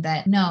seeing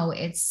that no,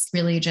 it's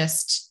really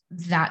just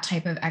that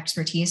type of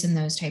expertise and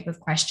those type of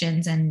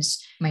questions and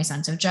my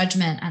sense of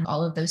judgment and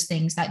all of those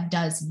things that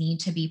does need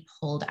to be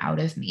pulled out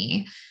of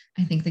me.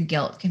 I think the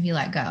guilt can be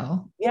let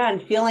go. Yeah,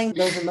 and feeling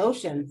those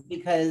emotions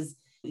because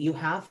you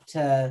have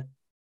to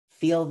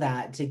feel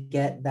that to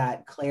get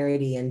that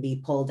clarity and be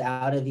pulled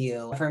out of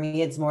you. For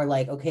me, it's more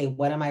like, okay,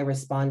 what am I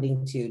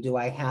responding to? Do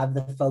I have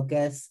the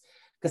focus?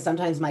 Because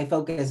sometimes my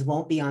focus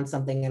won't be on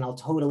something and I'll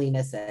totally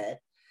miss it.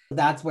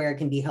 That's where it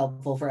can be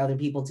helpful for other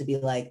people to be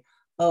like,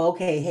 oh,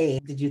 okay, hey,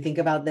 did you think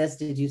about this?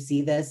 Did you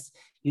see this?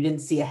 You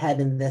didn't see ahead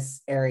in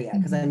this area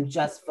because Mm-hmm. I'm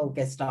just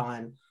focused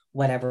on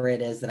whatever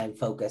it is that I'm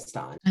focused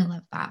on. I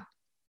love that.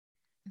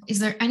 Is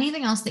there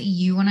anything else that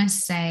you want to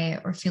say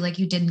or feel like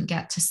you didn't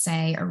get to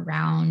say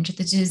around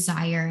the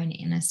desire and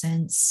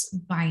innocence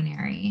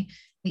binary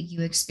that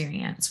you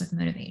experience with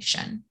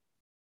motivation?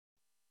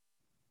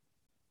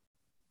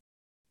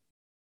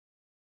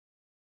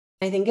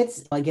 I think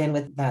it's again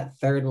with that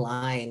third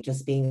line,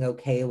 just being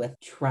okay with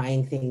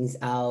trying things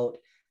out,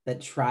 the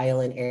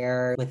trial and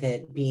error with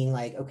it being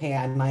like, okay,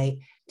 I might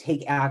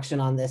take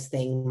action on this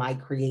thing, might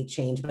create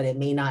change, but it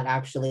may not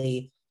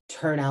actually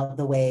turn out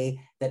the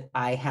way that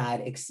I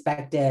had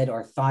expected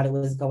or thought it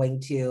was going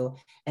to.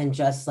 And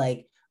just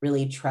like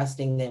really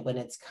trusting that when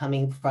it's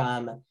coming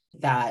from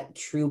that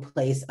true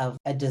place of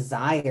a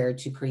desire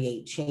to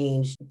create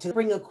change, to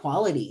bring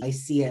equality. I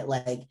see it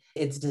like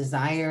it's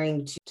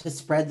desiring to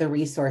spread the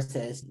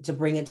resources, to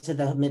bring it to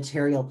the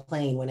material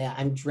plane. When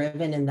I'm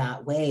driven in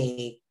that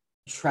way,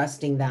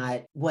 trusting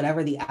that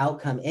whatever the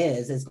outcome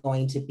is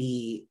going to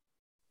be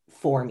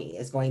for me,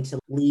 is going to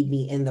lead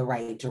me in the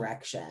right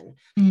direction.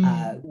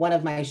 One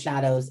of my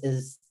shadows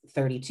is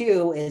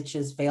 32, which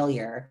is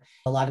failure.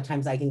 A lot of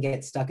times I can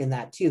get stuck in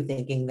that too,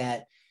 thinking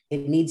that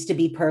it needs to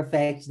be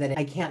perfect, that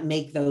I can't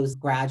make those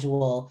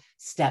gradual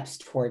steps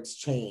towards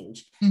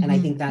change. Mm-hmm. And I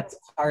think that's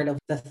part of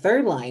the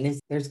third line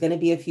is there's going to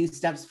be a few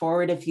steps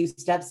forward, a few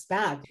steps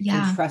back,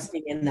 and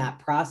trusting in that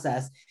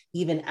process.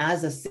 Even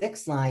as a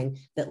sixth line,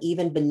 that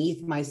even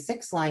beneath my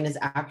sixth line is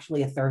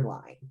actually a third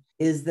line,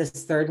 is this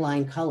third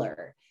line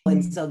color.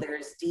 And so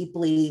there's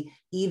deeply,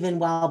 even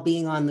while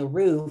being on the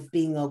roof,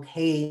 being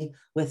okay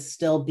with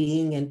still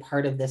being in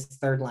part of this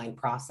third line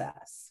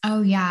process.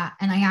 Oh yeah.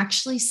 And I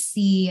actually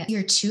see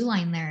your 2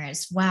 line there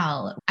as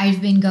well. I've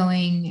been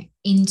going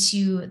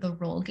into the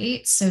roll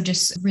gates. So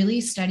just really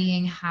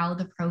studying how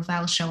the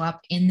profiles show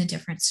up in the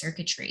different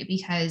circuitry,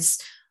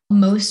 because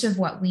most of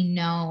what we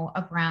know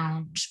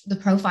around the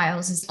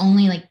profiles is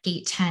only like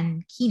gate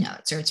 10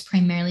 keynotes, or it's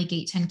primarily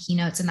gate 10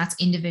 keynotes, and that's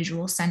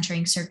individual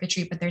centering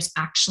circuitry, but there's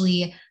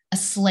actually a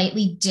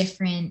slightly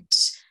different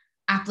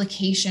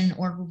application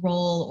or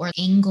role or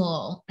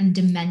angle and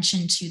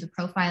dimension to the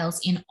profiles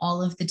in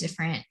all of the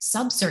different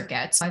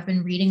subcircuits. So I've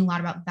been reading a lot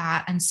about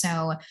that. And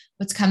so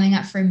what's coming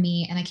up for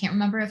me, and I can't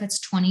remember if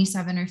it's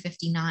 27 or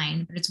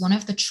 59, but it's one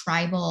of the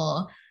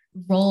tribal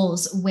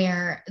roles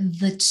where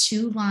the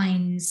 2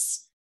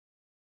 lines,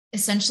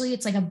 essentially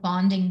it's like a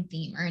bonding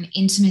theme or an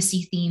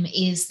intimacy theme,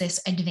 is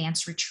this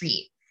advanced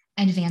retreat,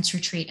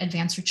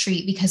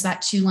 because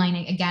that 2 line,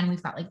 again,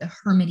 we've got like the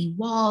hermity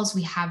walls,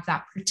 we have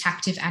that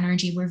protective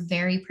energy, we're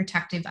very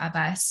protective of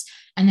us.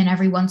 And then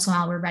every once in a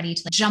while, we're ready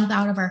to like jump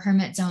out of our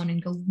hermit zone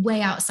and go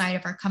way outside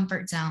of our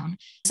comfort zone.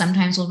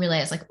 Sometimes we'll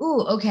realize like,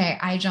 oh, okay,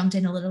 I jumped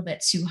in a little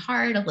bit too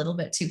hard, a little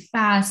bit too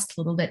fast,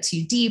 a little bit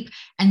too deep.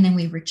 And then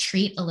we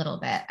retreat a little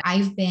bit.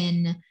 I've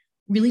been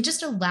really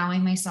just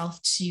allowing myself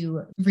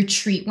to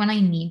retreat when I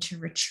need to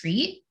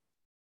retreat,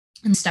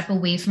 and step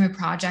away from a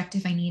project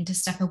if I need to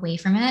step away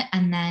from it.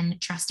 And then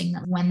trusting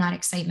that when that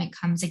excitement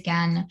comes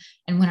again,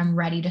 and when I'm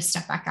ready to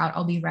step back out,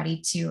 I'll be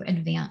ready to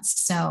advance.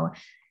 So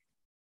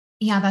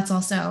yeah, that's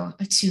also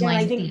a 2 line.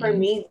 I think for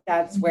me,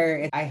 that's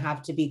where I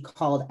have to be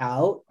called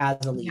out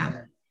as a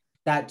leader.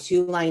 That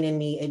 2 line in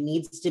me, it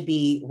needs to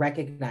be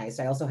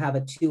recognized. I also have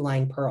a 2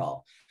 line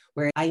pearl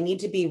where I need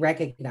to be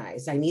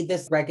recognized. I need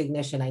this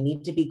recognition. I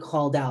need to be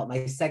called out.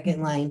 My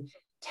second line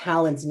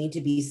talents need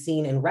to be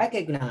seen and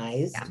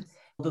recognized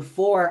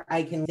before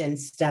I can then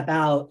step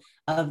out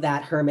of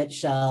that hermit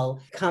shell,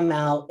 come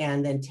out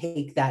and then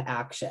take that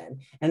action.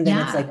 And then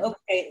it's like,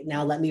 okay,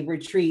 now let me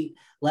retreat.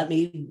 Let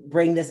me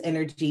bring this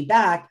energy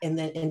back. And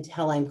then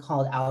until I'm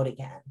called out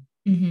again.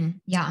 Mm-hmm.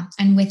 Yeah.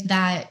 And with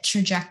that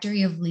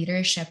trajectory of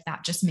leadership,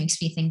 that just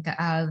makes me think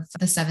of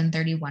the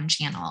 731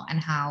 channel and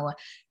how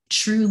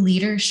true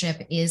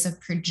leadership is a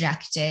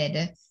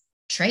projected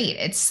trait.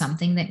 It's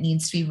something that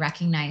needs to be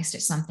recognized.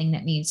 It's something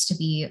that needs to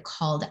be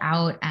called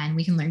out. And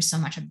we can learn so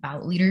much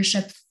about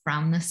leadership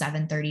from the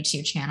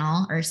 732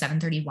 channel or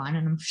 731.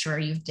 And I'm sure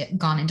you've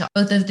gone into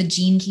both of the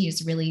gene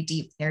keys really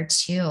deep there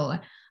too.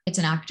 It's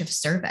an act of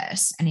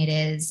service, and it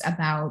is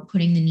about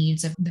putting the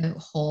needs of the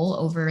whole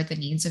over the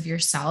needs of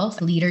yourself.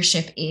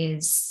 Leadership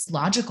is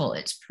logical.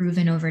 It's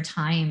proven over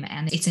time,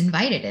 and it's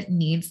invited. It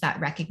needs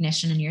that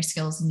recognition, and your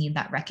skills need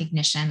that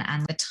recognition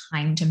and the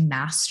time to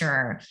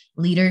master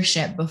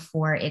leadership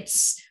before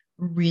it's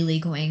really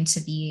going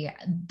to be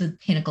the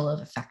pinnacle of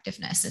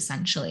effectiveness,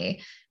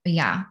 essentially. But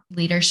yeah,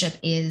 leadership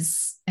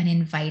is an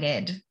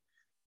invited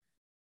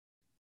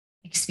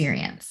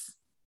experience.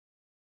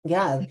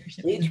 Yeah,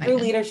 true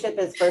leadership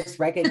is first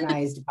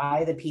recognized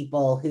by the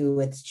people who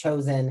it's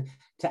chosen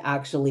to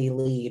actually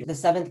lead. The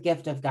 7th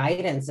gift of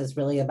guidance is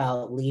really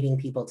about leading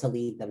people to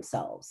lead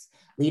themselves,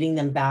 leading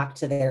them back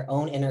to their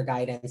own inner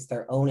guidance,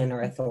 their own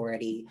inner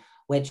authority,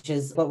 which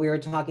is what we were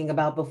talking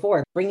about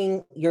before,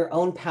 bringing your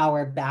own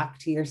power back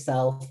to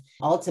yourself.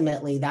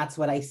 Ultimately, that's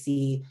what I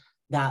see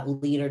that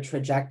leader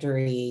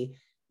trajectory,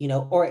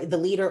 or the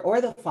leader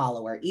or the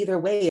follower. Either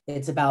way,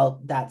 it's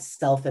about that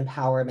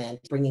self-empowerment,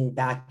 bringing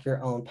back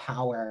your own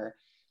power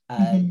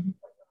to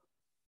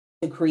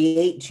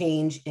create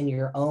change in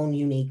your own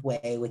unique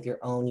way with your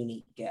own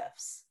unique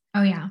gifts.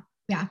 Oh, yeah.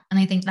 Yeah. And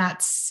I think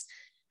that's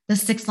the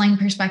 6 line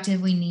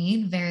perspective we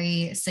need,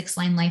 very 6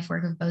 line life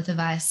work of both of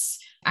us.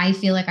 I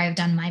feel like I've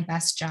done my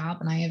best job,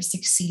 and I have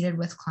succeeded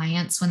with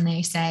clients when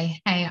they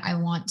say, hey, I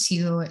want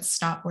to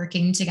stop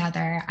working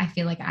together. I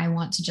feel like I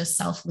want to just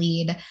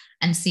self-lead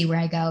and see where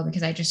I go,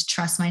 because I just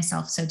trust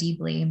myself so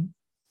deeply.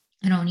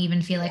 I don't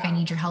even feel like I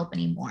need your help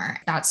anymore.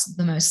 That's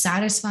the most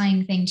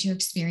satisfying thing to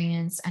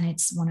experience. And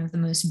it's one of the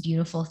most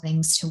beautiful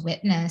things to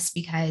witness,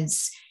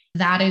 because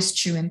that is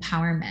true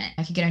empowerment.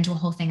 I could get into a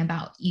whole thing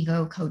about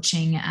ego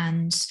coaching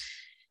and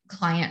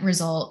client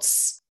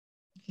results.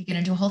 I could get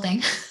into a whole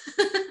thing.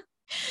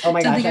 Oh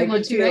my gosh, I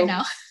want to right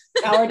now.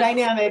 Power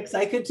dynamics.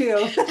 I could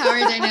too. Power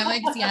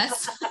dynamics.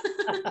 Yes.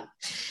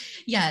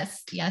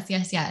 Yes.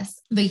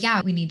 But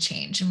yeah, we need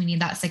change, and we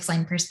need that 6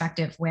 line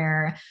perspective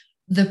where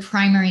the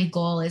primary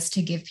goal is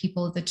to give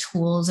people the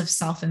tools of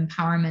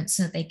self-empowerment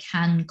so that they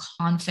can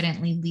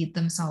confidently lead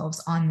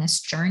themselves on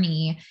this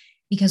journey,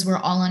 because we're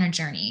all on a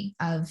journey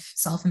of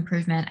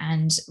self-improvement.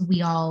 And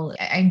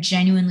I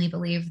genuinely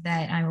believe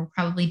that I will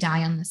probably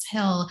die on this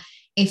hill.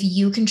 if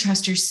you can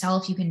trust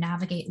yourself, you can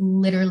navigate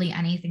literally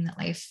anything that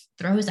life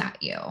throws at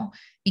you,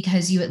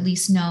 because you at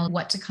least know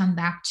what to come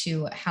back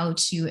to, how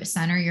to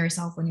center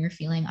yourself when you're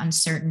feeling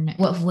uncertain,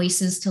 what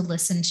voices to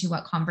listen to,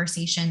 what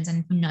conversations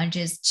and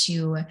nudges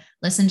to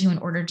listen to in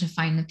order to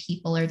find the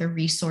people or the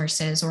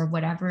resources or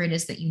whatever it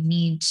is that you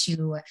need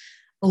to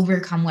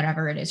overcome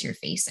whatever it is you're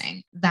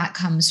facing. That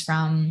comes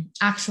from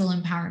actual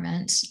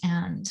empowerment.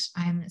 And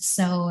I'm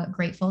so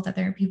grateful that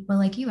there are people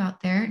like you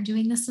out there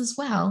doing this as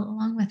well,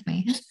 along with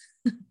me.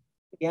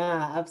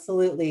 Yeah,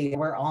 absolutely.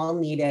 We're all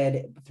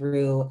needed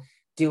through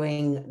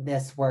doing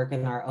this work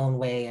in our own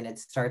way, and it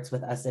starts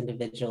with us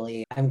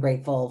individually. I'm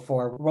grateful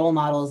for role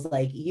models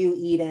like you,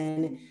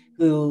 Eden,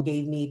 who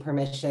gave me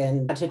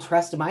permission to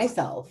trust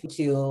myself,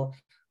 to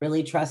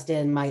really trust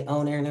in my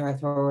own inner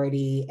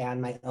authority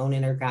and my own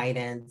inner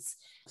guidance.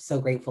 So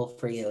grateful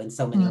for you in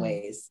so many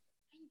ways.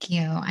 Thank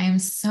you. I am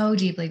so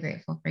deeply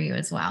grateful for you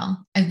as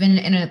well. I've been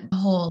in a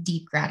whole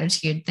deep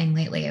gratitude thing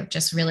lately of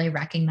just really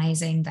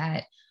recognizing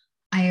that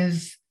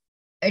I've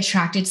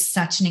attracted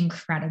such an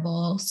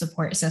incredible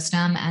support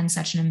system and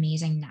such an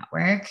amazing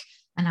network.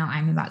 And now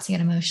I'm about to get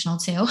emotional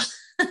too.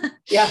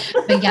 Yeah.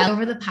 But yeah,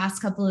 over the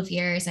past couple of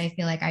years, I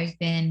feel like I've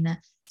been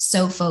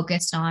so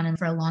focused on, and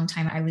for a long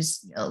time, I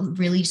was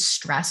really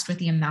stressed with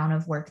the amount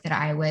of work that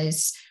I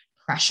was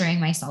pressuring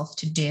myself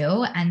to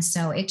do. And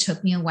so it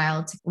took me a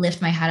while to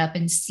lift my head up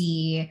and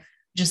see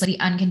just like the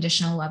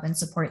unconditional love and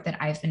support that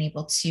I've been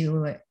able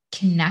to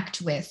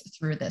connect with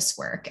through this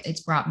work.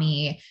 It's brought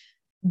me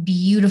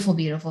beautiful,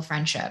 beautiful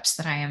friendships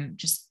that I am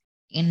just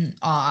in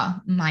awe,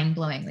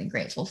 mind-blowingly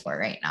grateful for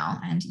right now.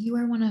 And you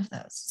are one of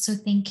those. So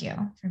thank you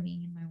for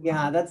being in my world.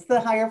 Yeah, that's the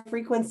higher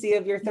frequency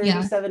of your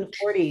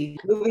 3740.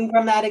 Moving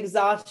from that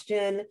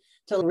exhaustion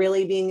to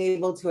really being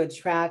able to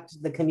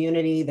attract the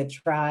community, the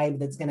tribe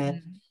that's going to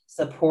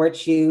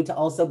support you, to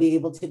also be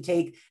able to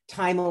take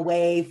time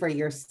away for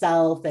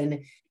yourself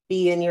and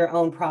be in your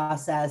own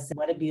process.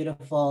 What a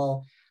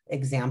beautiful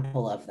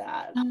example of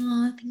that.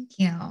 Oh, thank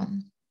you.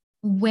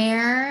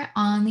 Where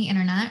on the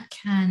internet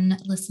can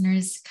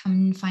listeners come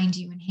and find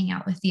you and hang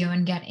out with you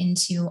and get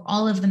into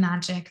all of the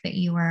magic that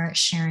you are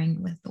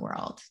sharing with the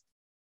world?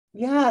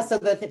 Yeah, so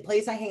the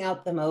place I hang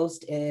out the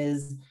most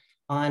is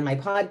on my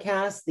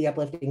podcast, the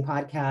Uplifting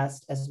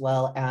Podcast, as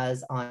well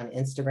as on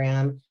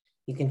Instagram.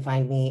 You can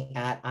find me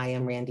at I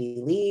am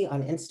Randi Lee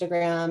on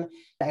Instagram.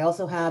 I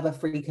also have a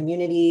free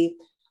community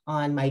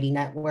on Mighty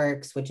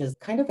Networks, which is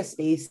kind of a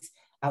space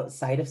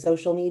outside of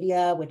social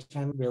media, which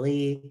I'm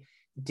really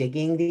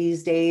digging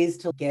these days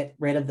to get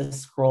rid of the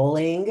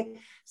scrolling.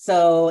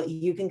 So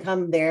you can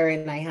come there,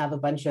 and I have a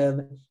bunch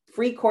of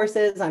free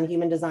courses on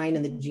human design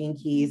and the gene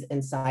keys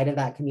inside of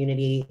that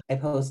community. I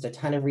post a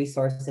ton of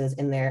resources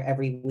in there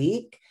every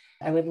week.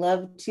 I would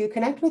love to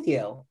connect with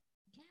you.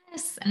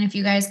 Yes. And if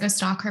you guys go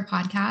stalk her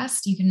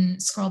podcast, you can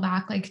scroll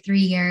back like 3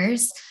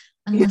 years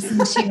and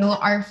listen to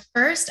our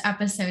first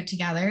episode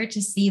together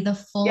to see the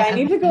full I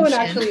need to go and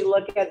actually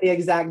look at the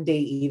exact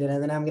date, Eden,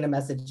 and then I'm going to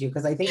message you,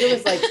 because I think it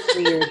was like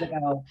 3 years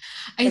ago.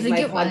 I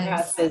think my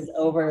podcast is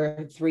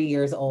over 3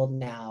 years old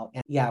now.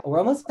 And yeah, we're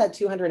almost at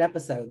 200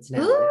 episodes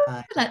now. Ooh,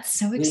 that's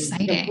so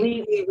exciting. We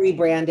completely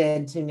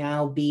rebranded to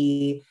now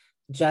be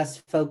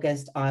just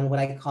focused on what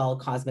I call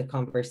cosmic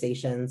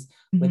conversations,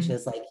 which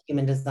is like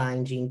human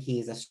design, gene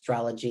keys,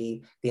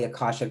 astrology, the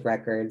Akashic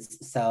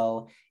records.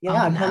 So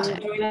yeah, come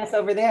join us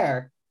over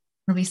there.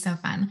 It'll be so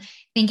fun.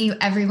 Thank you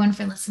everyone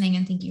for listening.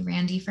 And thank you,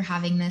 Randi, for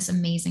having this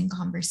amazing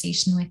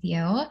conversation with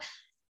you.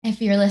 If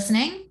you're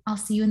listening, I'll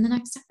see you in the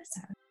next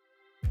episode.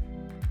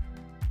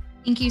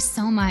 Thank you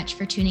so much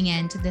for tuning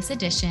in to this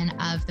edition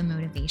of the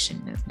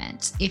Motivation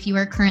Movement. If you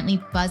are currently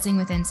buzzing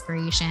with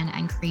inspiration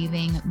and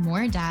craving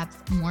more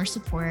depth, more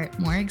support,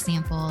 more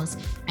examples,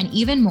 and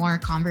even more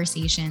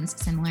conversations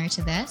similar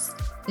to this,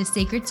 the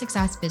Sacred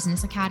Success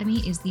Business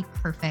Academy is the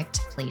perfect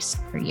place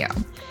for you.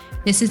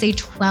 This is a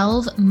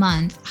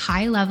 12-month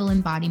high-level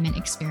embodiment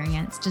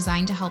experience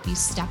designed to help you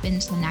step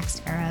into the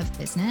next era of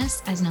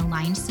business as an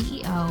aligned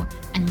CEO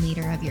and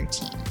leader of your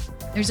team.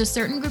 There's a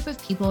certain group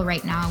of people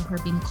right now who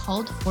are being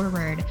called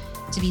forward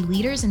to be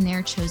leaders in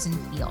their chosen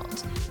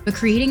field, but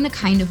creating the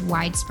kind of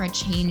widespread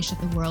change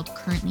that the world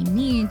currently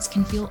needs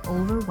can feel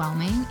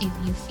overwhelming if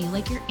you feel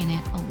like you're in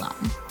it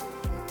alone.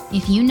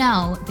 If you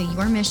know that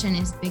your mission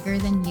is bigger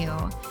than you,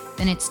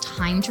 then it's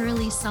time to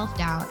release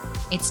self-doubt,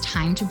 it's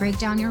time to break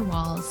down your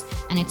walls,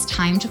 and it's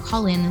time to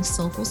call in the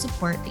soulful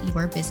support that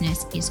your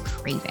business is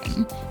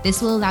craving.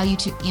 This will allow you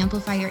to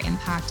amplify your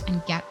impact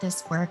and get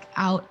this work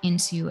out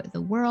into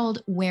the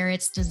world where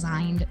it's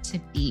designed to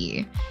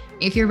be.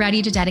 If you're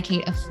ready to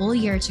dedicate a full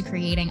year to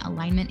creating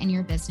alignment in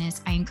your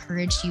business, I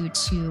encourage you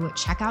to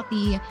check out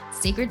the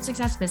Sacred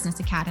Success Business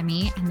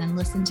Academy and then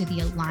listen to the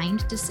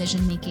Aligned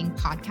Decision Making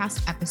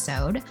podcast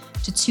episode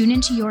to tune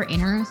into your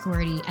inner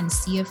authority and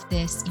see if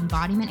this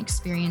embodiment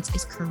experience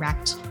is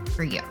correct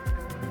for you.